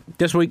the bin.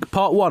 This week,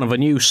 part 1 of a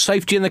new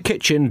Safety in the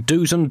Kitchen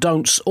Do's and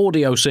Don'ts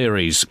audio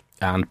series.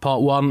 And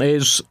part 1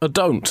 is a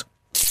don't.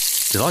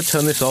 Did I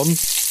turn this on?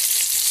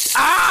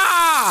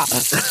 Ah!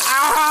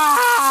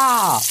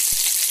 Ah!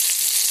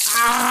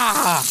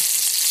 Ah!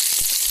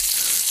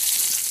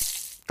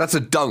 That's a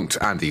don't,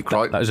 Andy,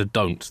 right? That is a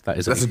don't.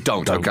 That's a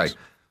don't, okay.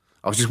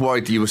 I was just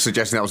worried you were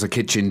suggesting that was a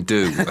kitchen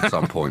do at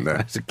some point there.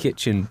 That's a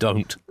kitchen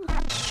don't.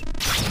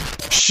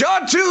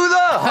 Shot to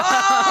the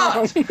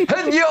heart,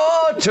 and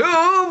you're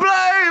to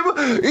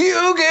blame.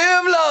 You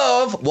give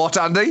love. What,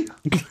 Andy?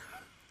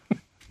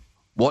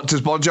 What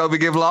does Bon Jovi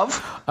give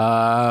love?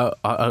 A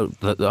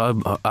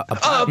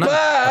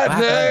bad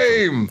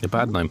name. A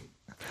bad name.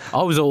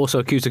 I was also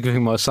accused of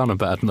giving my son a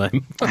bad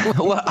name.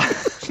 Well,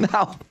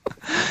 now...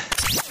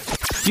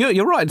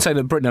 You're right in saying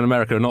that Britain and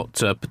America are not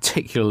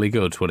particularly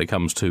good when it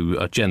comes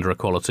to gender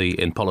equality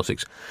in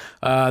politics.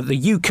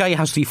 The UK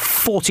has the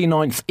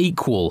 49th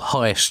equal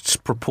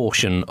highest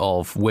proportion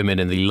of women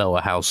in the lower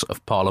house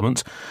of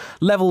Parliament,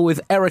 level with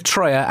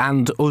Eritrea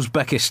and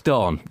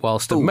Uzbekistan,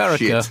 whilst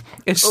America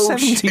is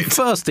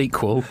 71st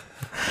equal.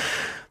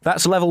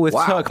 That's level with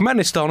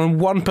Turkmenistan and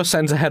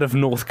 1% ahead of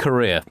North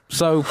Korea.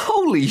 So,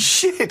 holy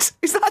shit!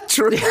 Is that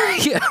true?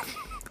 Yeah.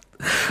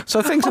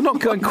 So things are not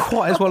going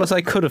quite as well as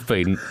they could have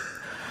been.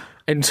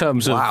 In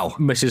terms of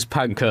Mrs.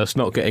 Pankhurst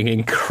not getting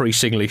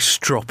increasingly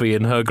stroppy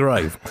in her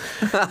grave.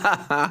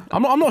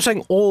 I'm not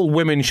saying all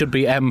women should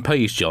be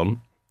MPs,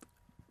 John.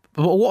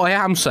 But what I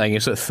am saying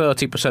is that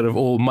 30% of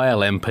all male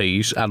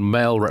MPs and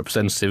male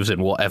representatives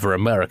in whatever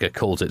America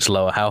calls its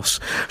lower house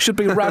should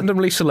be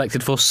randomly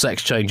selected for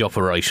sex change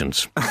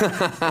operations.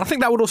 I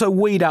think that would also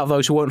weed out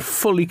those who weren't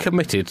fully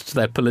committed to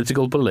their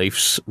political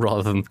beliefs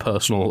rather than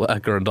personal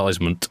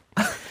aggrandisement.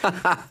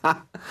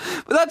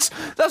 But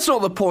that's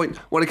not the point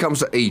when it comes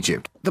to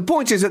Egypt. The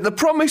point is that the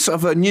promise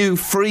of a new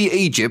free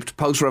Egypt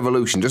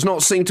post-revolution does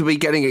not seem to be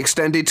getting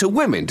extended to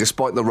women,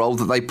 despite the role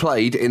that they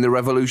played in the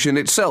revolution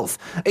itself.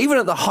 Even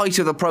at the height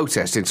of the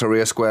protest in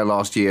Tahrir Square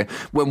last year,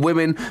 when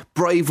women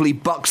bravely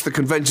bucked the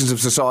conventions of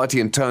society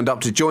and turned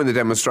up to join the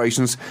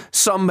demonstrations,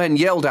 some men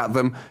yelled at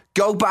them,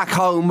 "Go back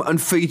home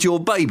and feed your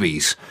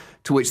babies,"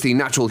 to which the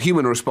natural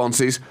human response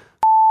is,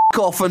 "F***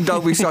 off and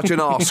don't be such an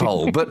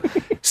arsehole." But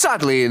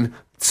sadly, in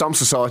some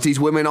societies,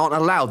 women aren't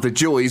allowed the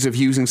joys of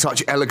using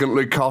such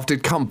elegantly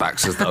crafted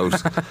comebacks as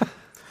those.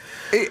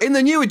 In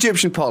the new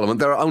Egyptian parliament,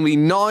 there are only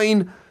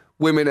 9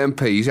 women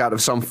MPs out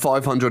of some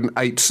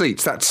 508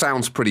 seats. That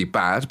sounds pretty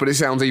bad, but it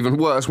sounds even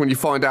worse when you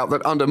find out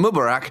that under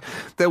Mubarak,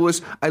 there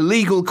was a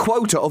legal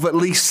quota of at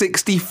least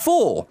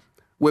 64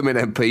 women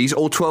MPs,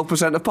 or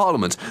 12% of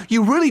Parliament.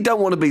 You really don't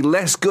want to be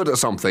less good at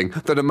something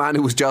than a man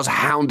who was just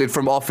hounded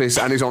from office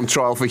and is on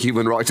trial for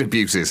human rights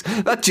abuses.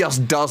 That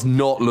just does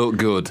not look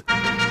good.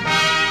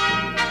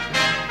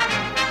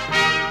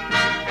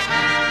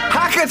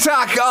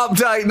 attack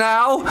update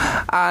now.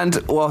 And,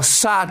 well,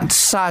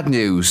 sad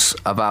news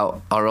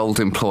about our old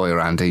employer,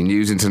 Andy,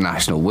 News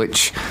International,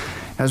 which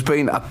has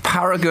been a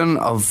paragon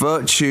of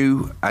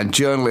virtue and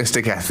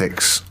journalistic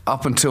ethics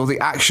up until the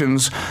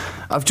actions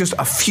of just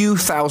a few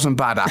thousand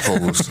bad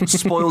apples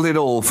spoiled it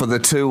all for the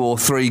 2 or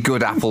 3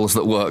 good apples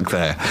that work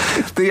there.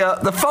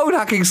 The phone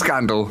hacking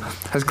scandal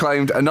has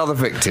claimed another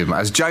victim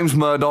as James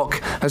Murdoch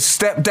has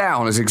stepped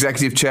down as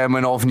executive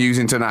chairman of News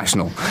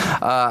International,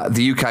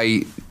 the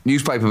UK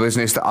newspaper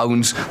business that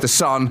owns The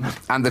Sun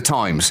and The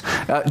Times.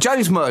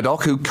 James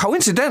Murdoch, who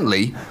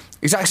coincidentally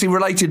is actually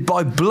related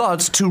by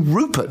blood to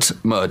Rupert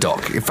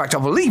Murdoch. In fact, I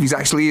believe he's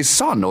actually his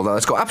son, although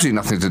it's got absolutely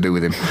nothing to do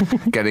with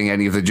him getting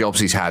any of the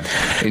jobs he's had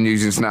in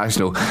News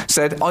International,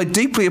 said, "I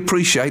deeply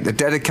appreciate the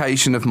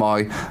dedication of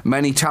my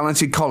many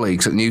talented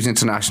colleagues at News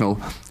International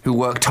who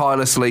work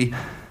tirelessly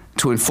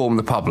to inform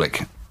the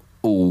public."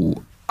 Oh,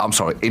 I'm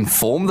sorry,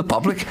 inform the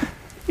public?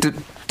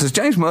 Does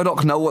James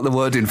Murdoch know what the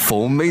word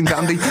inform means,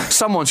 Andy?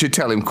 Someone should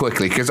tell him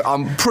quickly, because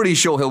I'm pretty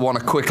sure he'll want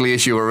to quickly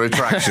issue a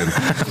retraction.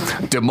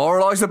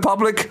 Demoralise the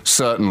public?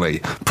 Certainly.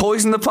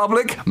 Poison the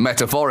public?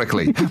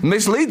 Metaphorically.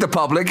 Mislead the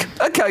public?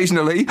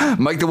 Occasionally.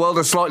 Make the world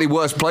a slightly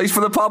worse place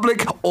for the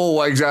public?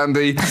 Always,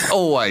 Andy.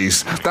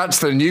 Always. That's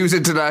the News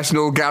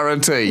International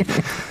guarantee.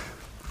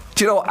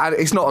 Do you know what?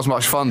 It's not as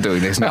much fun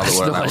doing this now that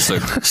we're at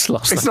Altsu.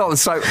 It's not the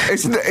same.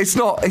 It's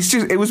not. It's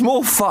just. It was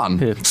more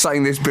fun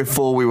saying this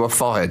before we were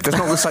fired. There's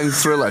not the same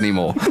thrill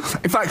anymore.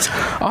 In fact,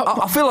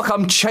 I feel like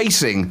I'm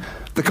chasing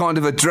the kind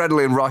of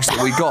adrenaline rush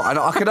that we got, and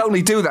I could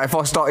only do that if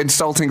I start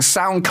insulting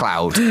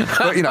SoundCloud.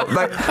 But you know,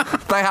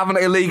 they haven't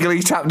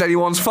illegally tapped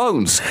anyone's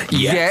phones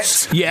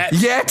yet.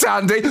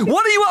 Andy,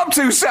 what are you up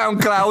to,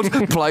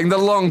 SoundCloud? Playing the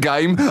long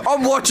game.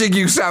 I'm watching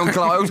you,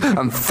 SoundCloud,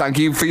 and thank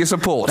you for your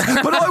support.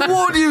 But I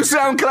warn you,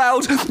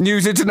 SoundCloud,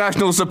 News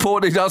International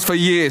supported us for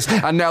years,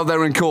 and now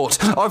they're in court.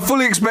 I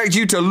fully expect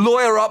you to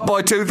lawyer up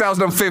by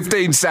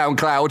 2015,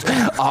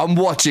 SoundCloud. I'm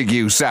watching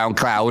you,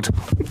 SoundCloud.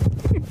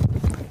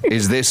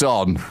 Is this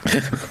on?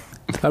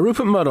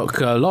 Rupert Murdoch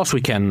last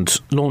weekend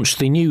launched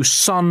the new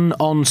Sun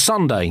on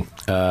Sunday,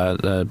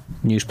 a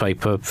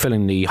newspaper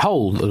filling the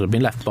hole that had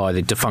been left by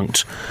the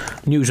defunct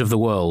News of the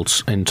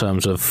World in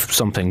terms of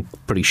something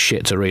pretty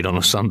shit to read on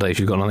a Sunday if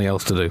you've got nothing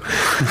else to do.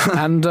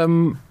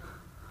 And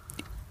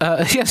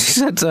yes, he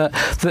said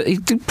that he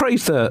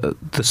praised the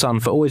Sun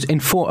for always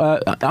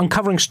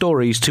uncovering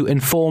stories to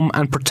inform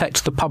and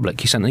protect the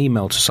public. He sent an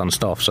email to Sun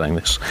staff saying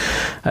this.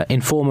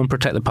 Inform and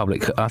protect the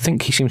public. I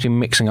think he seems to be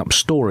mixing up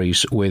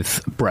stories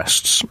with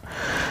breasts.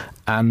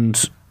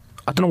 And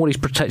I don't know what he's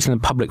protecting the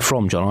public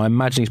from, John. I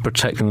imagine he's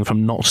protecting them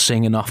from not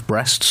seeing enough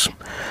breasts.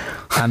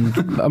 And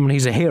I mean,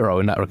 he's a hero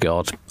in that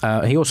regard.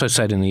 He also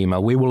said in the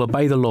email, "We will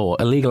obey the law.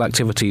 Illegal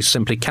activities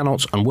simply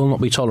cannot and will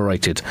not be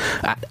tolerated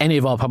at any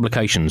of our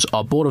publications.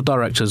 Our board of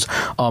directors,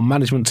 our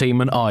management team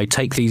and I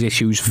take these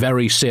issues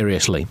very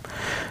seriously."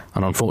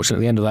 And unfortunately,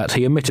 at the end of that,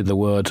 he omitted the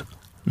word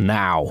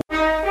now.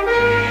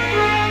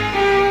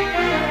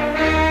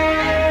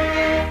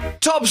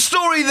 Top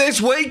story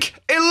this week,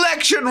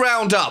 election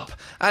roundup.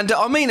 And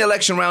I mean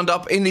election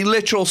roundup in the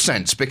literal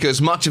sense,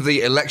 because much of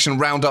the election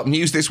roundup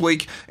news this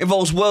week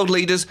involves world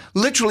leaders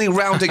literally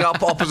rounding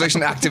up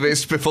opposition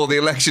activists before the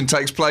election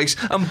takes place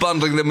and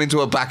bundling them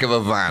into a back of a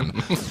van.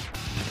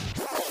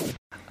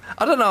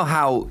 I don't know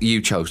how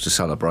you chose to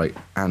celebrate,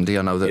 Andy.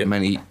 I know that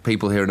many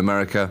people here in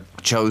America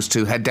chose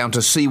to head down to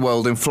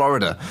SeaWorld in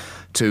Florida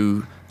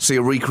to see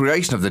a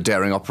recreation of the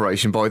daring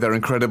operation by their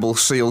incredible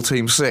SEAL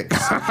Team 6.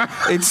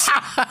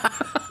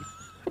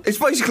 It's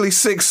basically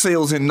 6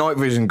 SEALs in night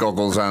vision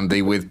goggles,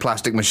 Andy, with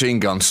plastic machine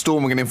guns,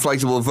 storming an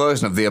inflatable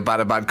version of the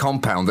Abbottabad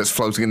compound that's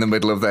floating in the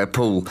middle of their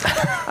pool.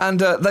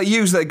 And they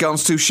use their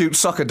guns to shoot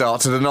sucker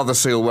darts at another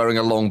SEAL wearing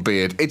a long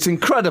beard. It's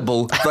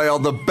incredible. They are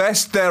the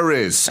best there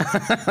is.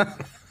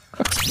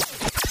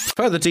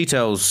 Further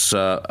details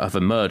have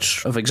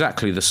emerged of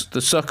exactly the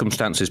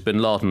circumstances bin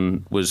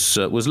Laden was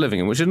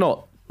living in, which is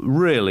not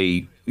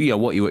really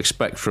what you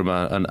expect from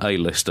an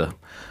A-lister,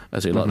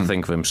 as he liked to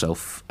think of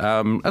himself.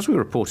 As we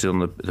reported on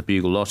the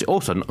Bugle last year,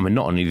 also, I mean,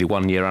 not only the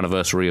 1-year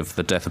anniversary of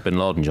the death of bin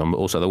Laden, John, but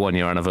also the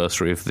 1-year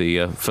anniversary of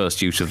the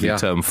first use of the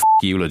term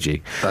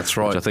eulogy. That's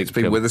right. I think it's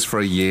been with us for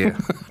a year.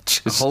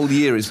 A whole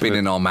year it's been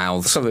in our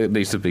mouths. Something that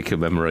needs to be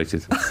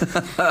commemorated.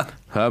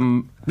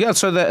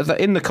 So they're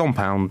in the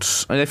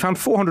compound, and they found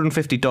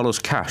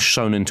 $450 cash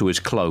sewn into his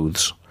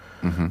clothes,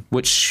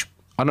 which,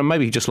 I don't know,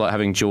 maybe he just like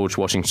having George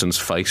Washington's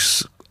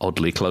face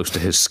oddly close to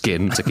his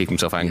skin to keep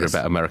himself angry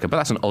about America. But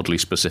that's an oddly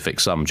specific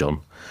sum, John.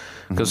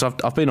 Because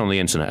I've been on the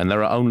internet, and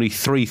there are only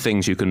 3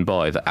 things you can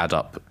buy that add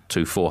up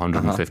to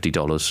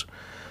 $450.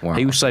 Wow.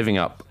 He was saving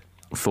up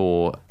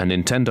for a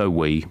Nintendo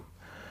Wii,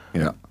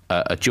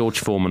 a George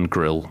Foreman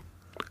grill,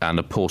 and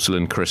a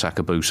porcelain Chris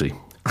Akabusi.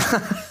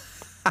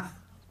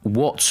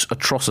 What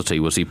atrocity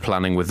was he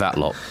planning with that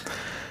lot?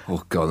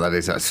 Oh, God, that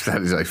is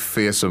a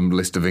fearsome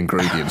list of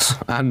ingredients.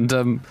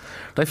 And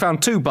they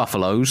found 2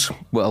 buffaloes,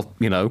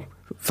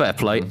 Fair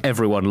play.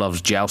 Everyone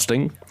loves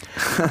jousting.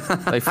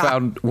 They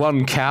found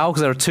 1 cow,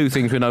 because there are 2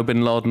 things we know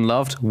bin Laden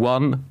loved.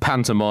 1,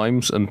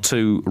 pantomimes, and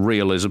 2,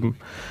 realism.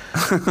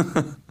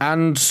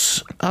 And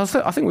I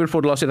think we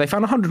reported last year they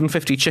found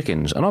 150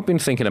 chickens, and I've been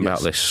thinking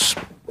about this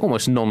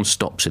almost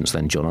non-stop since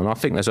then, John, and I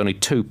think there's only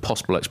 2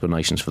 possible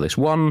explanations for this.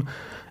 One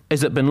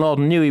is that bin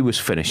Laden knew he was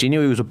finished. He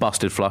knew he was a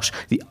busted flush.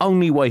 The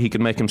only way he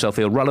could make himself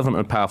feel relevant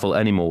and powerful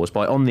anymore was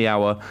by, on the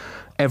hour,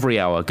 every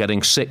hour,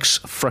 getting 6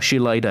 freshly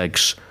laid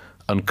eggs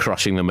and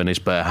crushing them in his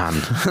bare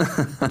hand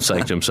and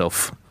saying to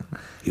himself,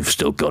 "You've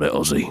still got it,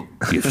 Ozzy.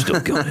 You've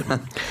still got it."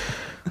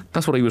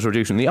 That's what he was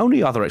reducing. The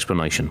only other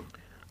explanation,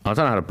 I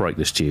don't know how to break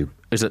this to you,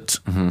 is that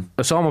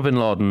Osama bin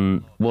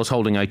Laden was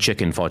holding a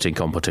chicken fighting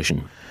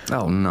competition.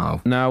 Oh, no.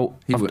 Now,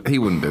 he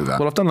wouldn't do that.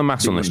 Well, I've done the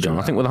maths on this, John.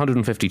 I think with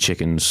 150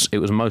 chickens, it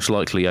was most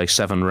likely a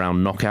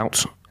 7-round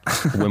knockout,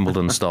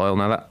 Wimbledon style.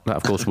 Now, that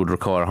of course, would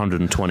require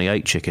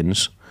 128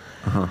 chickens.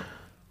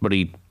 But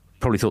he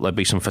probably thought there'd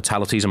be some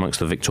fatalities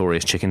amongst the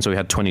victorious chickens, so he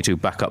had 22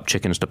 backup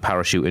chickens to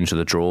parachute into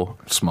the draw.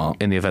 Smart.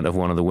 In the event of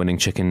one of the winning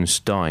chickens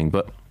dying.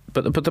 But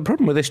the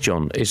problem with this,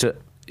 John, is that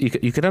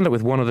you could end up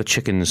with one of the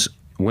chickens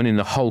winning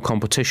the whole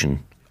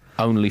competition,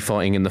 only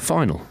fighting in the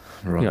final.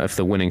 Right. If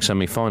the winning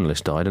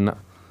semi-finalist died, and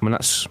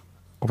that's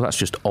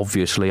just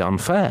obviously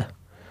unfair.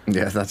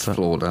 Yeah, that's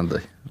flawed,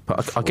 Andy.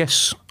 But I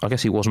guess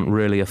he wasn't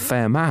really a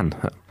fair man.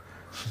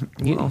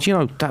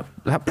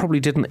 That probably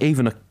didn't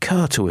even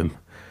occur to him.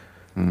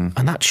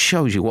 And that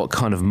shows you what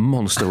kind of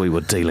monster we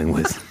were dealing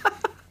with.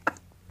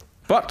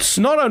 But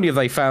not only have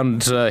they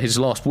found his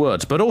last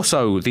words, but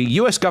also the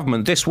US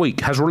government this week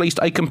has released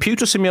a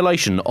computer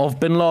simulation of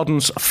bin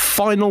Laden's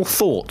final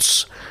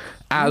thoughts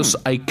as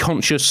a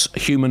conscious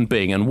human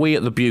being. And we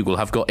at the Bugle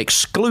have got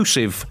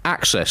exclusive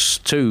access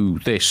to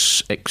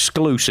this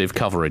exclusive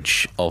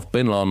coverage of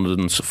bin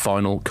Laden's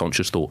final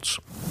conscious thoughts.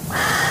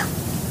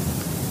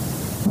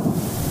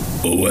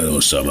 Oh, well,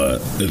 Osama,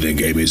 the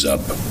game is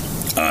up.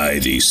 I,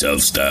 the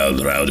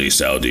self-styled Rowdy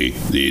Saudi,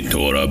 the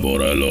Tora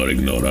Bora Lor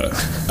Ignora,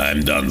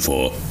 I'm done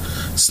for.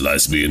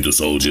 Slice me into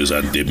soldiers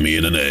and dip me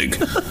in an egg.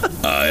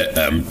 I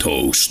am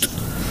toast.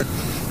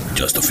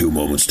 Just a few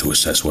moments to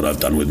assess what I've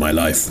done with my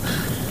life.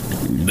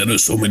 There are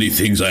so many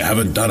things I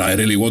haven't done I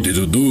really wanted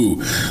to do.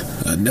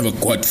 I never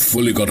quite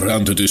fully got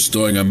around to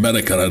destroying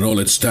America and all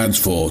it stands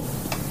for.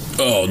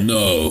 Oh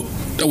no,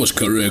 that was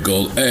career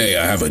goal A.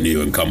 I haven't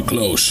even come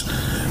close.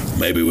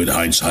 Maybe with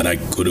hindsight I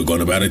could have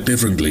gone about it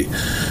differently.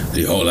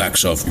 The whole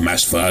acts of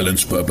mass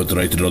violence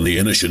perpetrated on the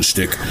innocent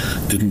stick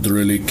didn't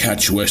really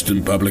catch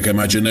Western public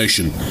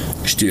imagination.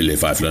 Still,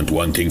 if I've learned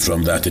one thing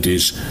from that, it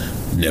is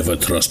never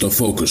trust a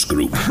focus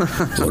group.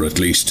 Or at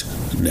least,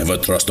 never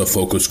trust a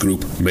focus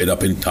group made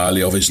up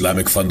entirely of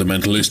Islamic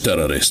fundamentalist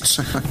terrorists.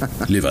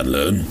 Live and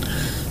learn.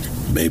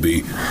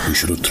 Maybe we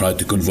should have tried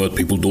to convert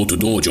people door to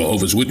door,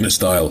 Jehovah's Witness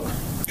style.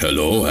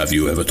 Hello, have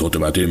you ever thought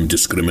about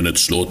indiscriminate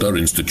slaughter,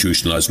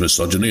 institutionalized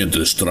misogyny, and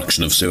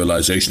destruction of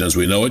civilization as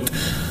we know it?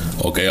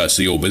 Okay, I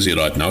see you're busy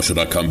right now. Should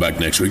I come back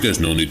next week? There's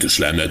no need to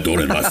slam that door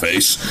in my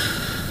face.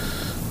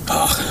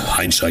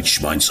 Hindsight,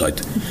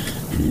 schmindsight.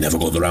 Never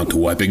got around to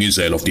wiping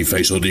Israel off the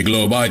face of the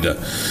globe either.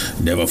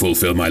 Never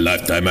fulfilled my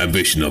lifetime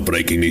ambition of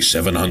breaking the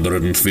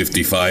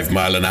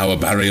 755-mile-an-hour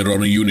barrier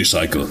on a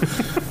unicycle.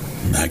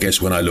 I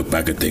guess when I look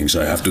back at things,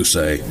 I have to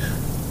say,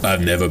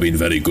 I've never been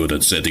very good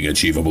at setting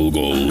achievable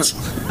goals.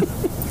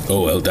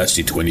 Oh well, that's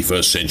the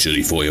 21st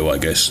century for you, I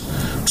guess.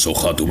 So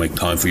hard to make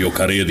time for your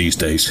career these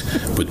days,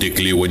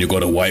 particularly when you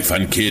got a wife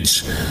and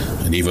kids,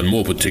 and even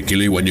more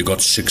particularly when you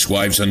got 6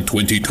 wives and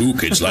 22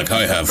 kids like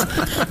I have.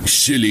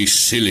 Silly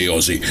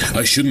Ozzy.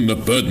 I shouldn't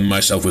have burdened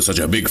myself with such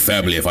a big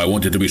family if I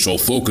wanted to be so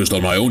focused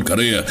on my own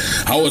career.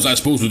 How was I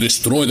supposed to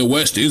destroy the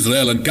West,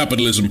 Israel and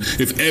capitalism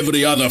if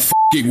every other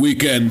f***ing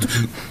weekend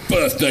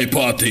birthday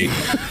party?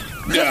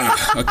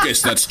 I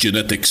guess that's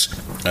genetics.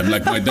 I'm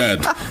like my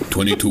dad,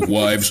 22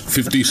 wives,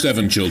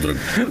 57 children.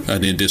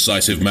 An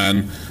indecisive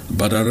man,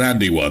 but a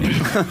randy one.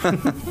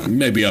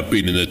 Maybe I've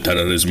been in the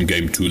terrorism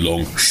game too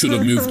long. Should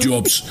have moved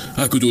jobs.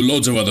 I could do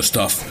loads of other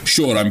stuff.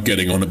 Sure, I'm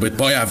getting on a bit,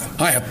 but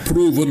I have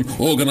proven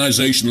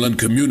organizational and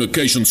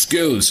communication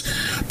skills.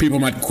 People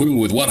might quibble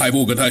with what I've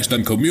organized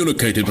and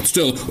communicated, but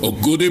still, a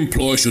good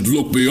employer should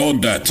look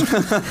beyond that.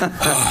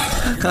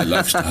 My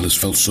lifestyle has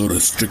felt so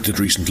restricted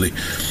recently.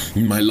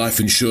 My life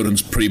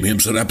insurance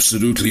premiums are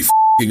absolutely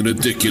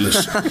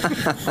ridiculous.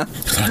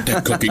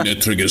 They're cooking their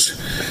triggers.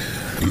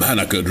 Man,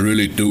 I could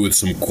really do with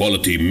some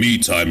quality me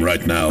time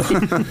right now.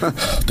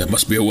 There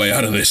must be a way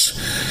out of this.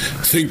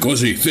 Think,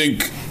 Ozzy,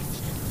 think.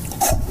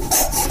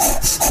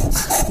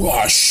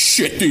 Oh,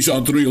 shit, these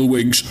aren't real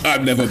wings.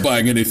 I'm never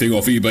buying anything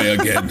off eBay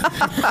again.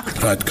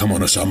 Right, come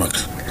on, Osama.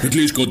 At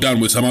least go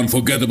down with some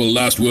unforgettable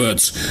last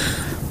words.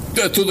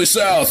 To the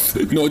south.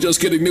 No,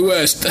 just kidding, the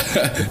west.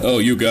 Oh,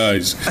 you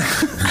guys.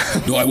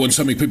 No, I want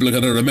something people are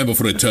going to remember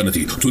for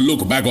eternity. To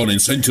look back on in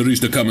centuries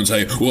to come and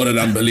say, what an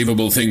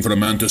unbelievable thing for a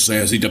man to say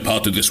as he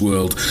departed this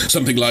world.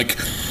 Something like,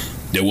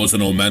 there was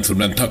an old man from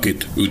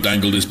Nantucket who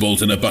dangled his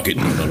balls in a bucket.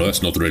 No,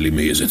 that's not really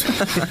me, is it?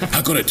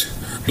 I got it.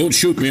 Don't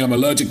shoot me, I'm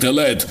allergic to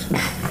lead.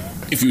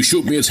 If you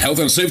shoot me, it's health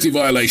and safety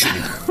violation.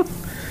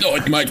 Oh,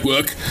 it might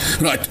work.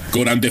 Right,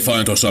 go down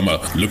Defiant or Summer.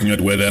 Looking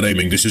at where they're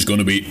aiming, this is going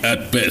to be,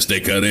 at best, a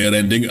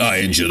career-ending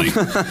eye injury.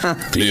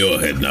 Clear your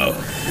head now.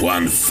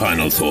 One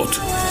final thought.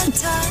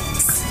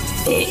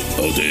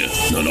 Oh dear.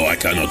 No, I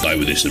cannot die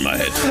with this in my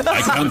head.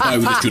 I can't die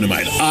with this tune in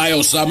my head. I,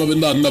 Osama bin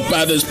Laden, the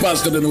baddest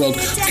bastard in the world,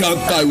 can't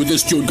die with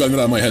this tune going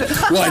around my head.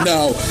 Why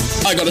now?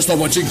 I gotta stop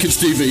watching kids'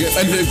 TV.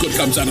 Anything good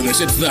comes out of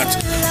this. It's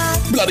that.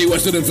 Bloody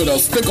Western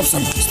infidels. Think of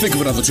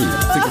another tune.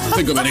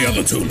 Think of any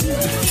other tune.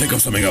 Think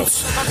of something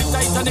else.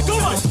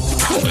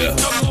 Oh yeah,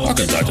 I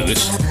can die to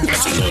this.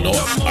 No,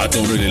 I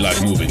don't really like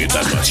moving it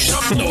that much.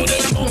 No,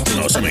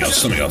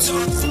 something else.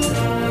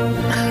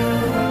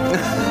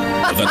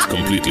 Oh, that's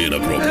completely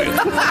inappropriate.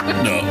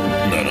 No.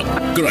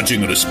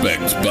 Grudging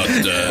respect, but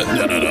no.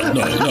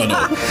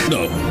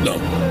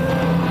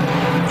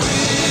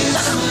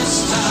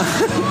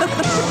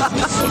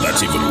 Oh,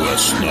 that's even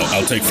worse. No,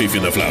 I'll take Fifi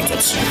in the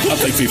Flautots.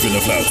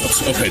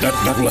 Okay, that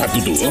will have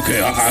to do.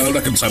 Okay, I'll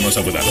reconcile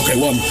myself with that. Okay,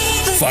 one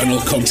final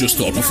conscious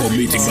thought before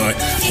meeting my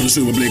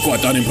presumably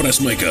quite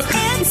unimpressed maker.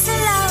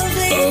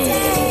 Oh,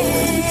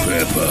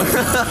 Pepper.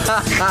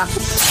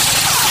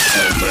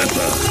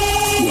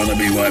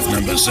 Wannabe wife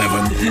number 7.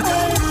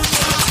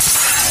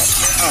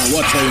 Oh,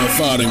 watch where you're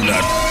firing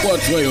that.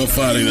 Watch where you're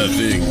firing that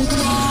thing.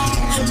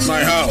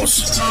 My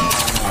house.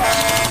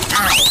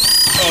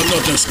 Oh,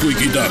 not a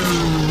squeaky duck.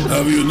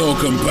 Have you no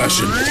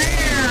compassion?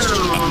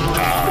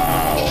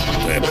 Ow,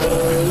 Pepper.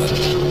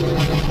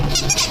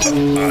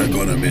 I'm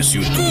gonna miss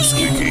you too,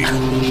 Squeaky.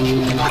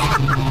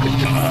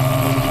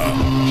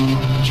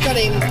 Got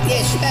him.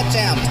 Yes, that's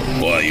out.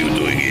 What are you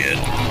doing here?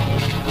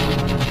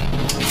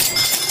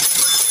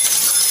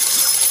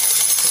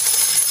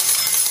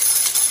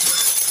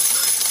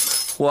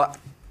 What,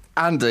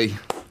 Andy?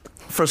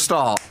 For a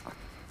start,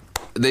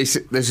 this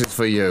is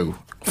for you.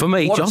 For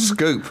me, what John? What a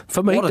scoop.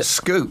 For me. What a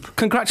scoop.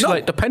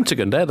 Congratulate the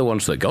Pentagon. They're the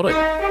ones that got it.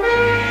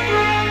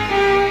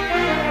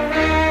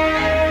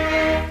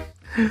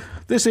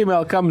 This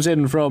email comes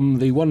in from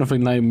the wonderfully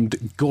named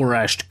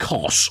Gorazd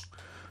Kos,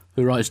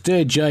 who writes,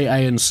 Dear J,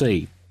 A and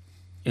C,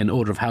 in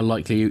order of how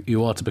likely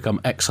you are to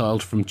become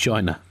exiled from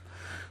China.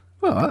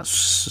 Well,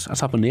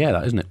 that's up in the air,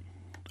 that, isn't it?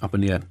 Up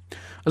in the air.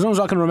 As long as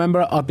I can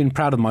remember, I've been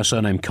proud of my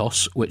surname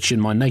Kos, which in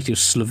my native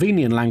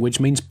Slovenian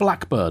language means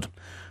blackbird.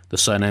 The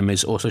surname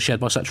is also shared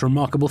by such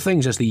remarkable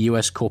things as the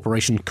US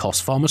corporation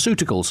Kos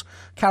Pharmaceuticals,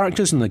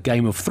 characters in the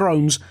Game of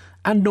Thrones,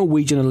 and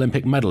Norwegian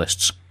Olympic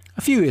medalists.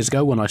 A few years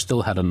ago, when I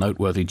still had a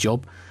noteworthy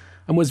job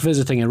and was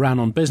visiting Iran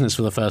on business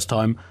for the first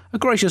time, a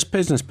gracious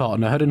business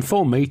partner had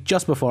informed me,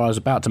 just before I was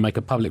about to make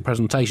a public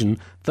presentation,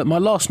 that my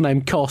last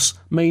name Kos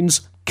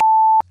means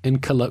in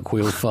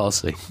colloquial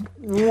Farsi.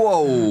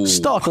 Whoa!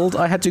 Startled,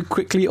 I had to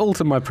quickly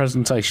alter my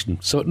presentation,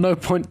 so at no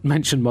point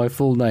mentioned my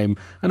full name,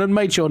 and had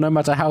made sure, no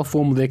matter how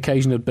formal the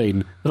occasion had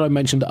been, that I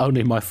mentioned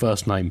only my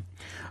first name.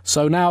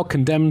 So now,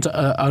 condemned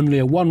to only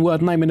a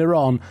one-word name in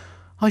Iran,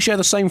 I share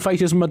the same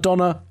fate as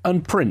Madonna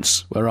and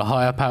Prince, where a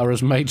higher power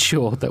has made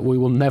sure that we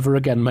will never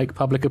again make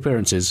public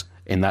appearances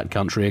in that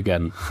country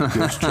again.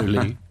 Yours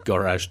truly,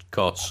 Gorazd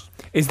Kos.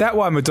 Is that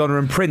why Madonna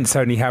and Prince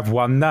only have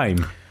one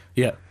name?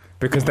 Yeah.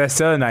 Because their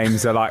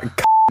surnames are like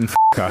and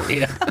f***er.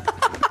 Yeah.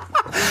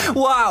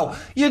 Wow,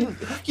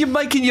 you're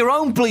making your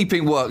own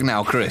bleeping work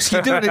now, Chris.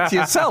 You're doing it to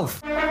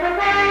yourself.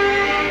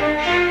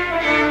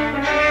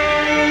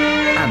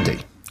 Andy,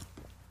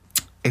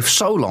 if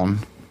Solon,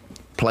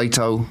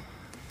 Plato,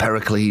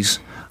 Pericles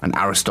and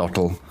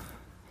Aristotle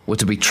were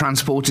to be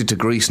transported to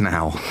Greece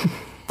now,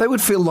 they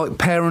would feel like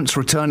parents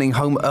returning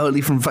home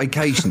early from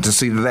vacation to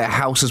see that their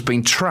house has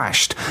been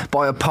trashed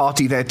by a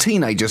party their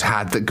teenagers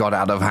had that got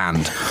out of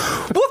hand.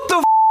 What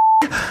the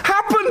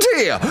happened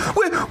here?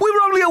 We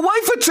were only away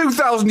for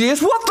 2,000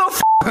 years. What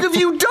the have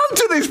you done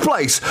to this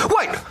place?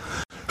 Wait,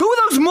 who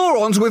are those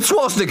morons with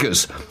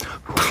swastikas?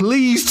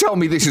 Please tell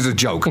me this is a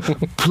joke.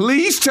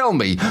 Please tell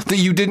me that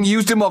you didn't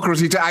use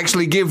democracy to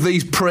actually give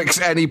these pricks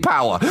any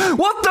power.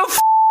 What the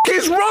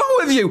is wrong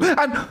with you?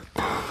 And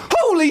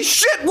holy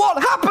shit,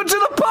 what happened to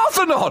the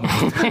Parthenon?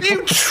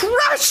 You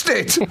trashed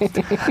it.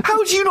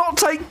 How do you not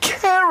take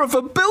care of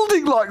a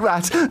building like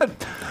that? And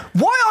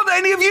why aren't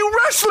any of you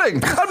wrestling?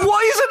 And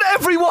why isn't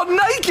everyone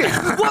naked?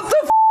 What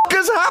the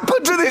has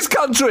happened to this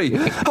country?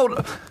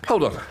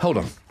 Hold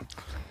on.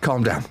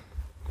 Calm down.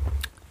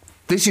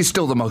 This is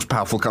still the most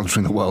powerful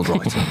country in the world,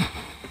 right?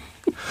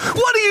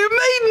 What do you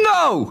mean,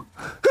 no?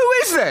 Who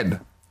is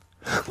then?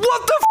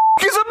 What the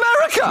is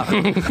America?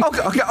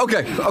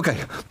 Okay.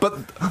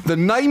 But the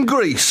name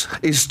Greece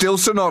is still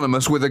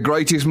synonymous with the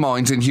greatest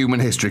minds in human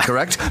history,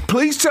 correct?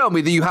 Please tell me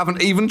that you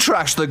haven't even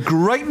trashed the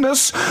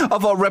greatness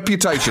of our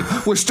reputation.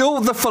 We're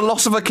still the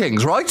philosopher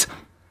kings, right?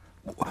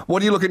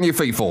 What are you looking at your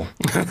feet for?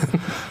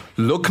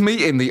 Look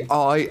me in the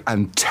eye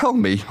and tell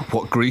me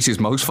what Greece is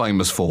most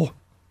famous for.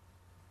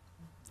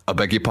 I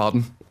beg your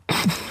pardon?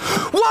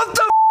 What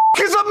the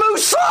is a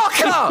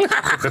moussaka?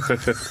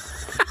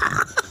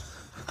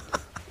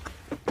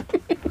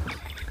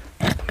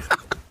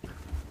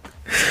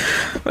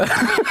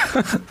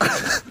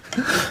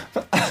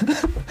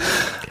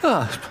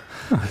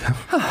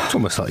 It's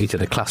almost like you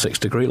did a classics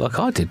degree like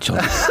I did, John.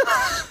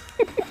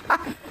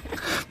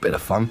 Bit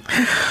of fun.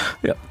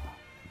 Yep,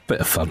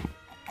 bit of fun.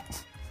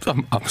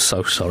 I'm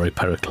so sorry,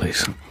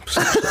 Pericles.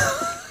 So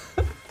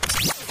sorry.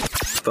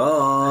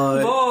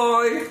 Bye.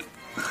 Bye.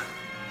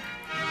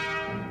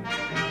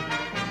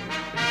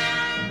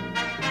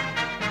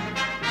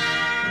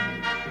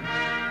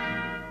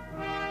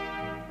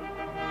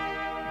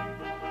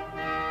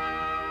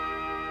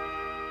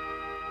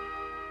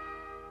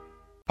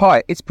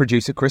 Hi, it's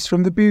producer Chris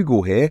from The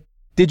Bugle here.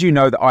 Did you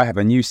know that I have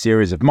a new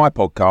series of my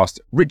podcast,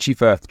 Richie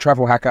Firth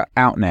Travel Hacker,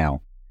 out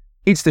now?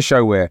 It's the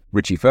show where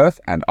Richie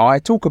Firth and I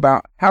talk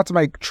about how to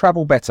make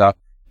travel better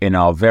in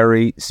our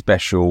very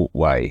special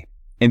way.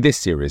 In this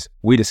series,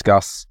 we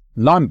discuss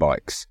Lime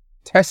bikes,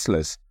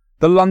 Teslas,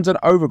 the London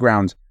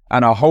Overground,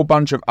 and a whole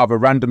bunch of other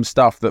random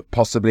stuff that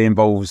possibly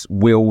involves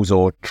wheels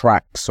or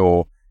tracks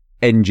or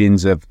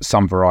engines of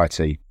some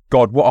variety.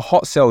 God, what a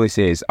hot sell this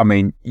is. I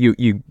mean,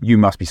 you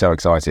must be so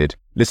excited.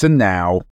 Listen now.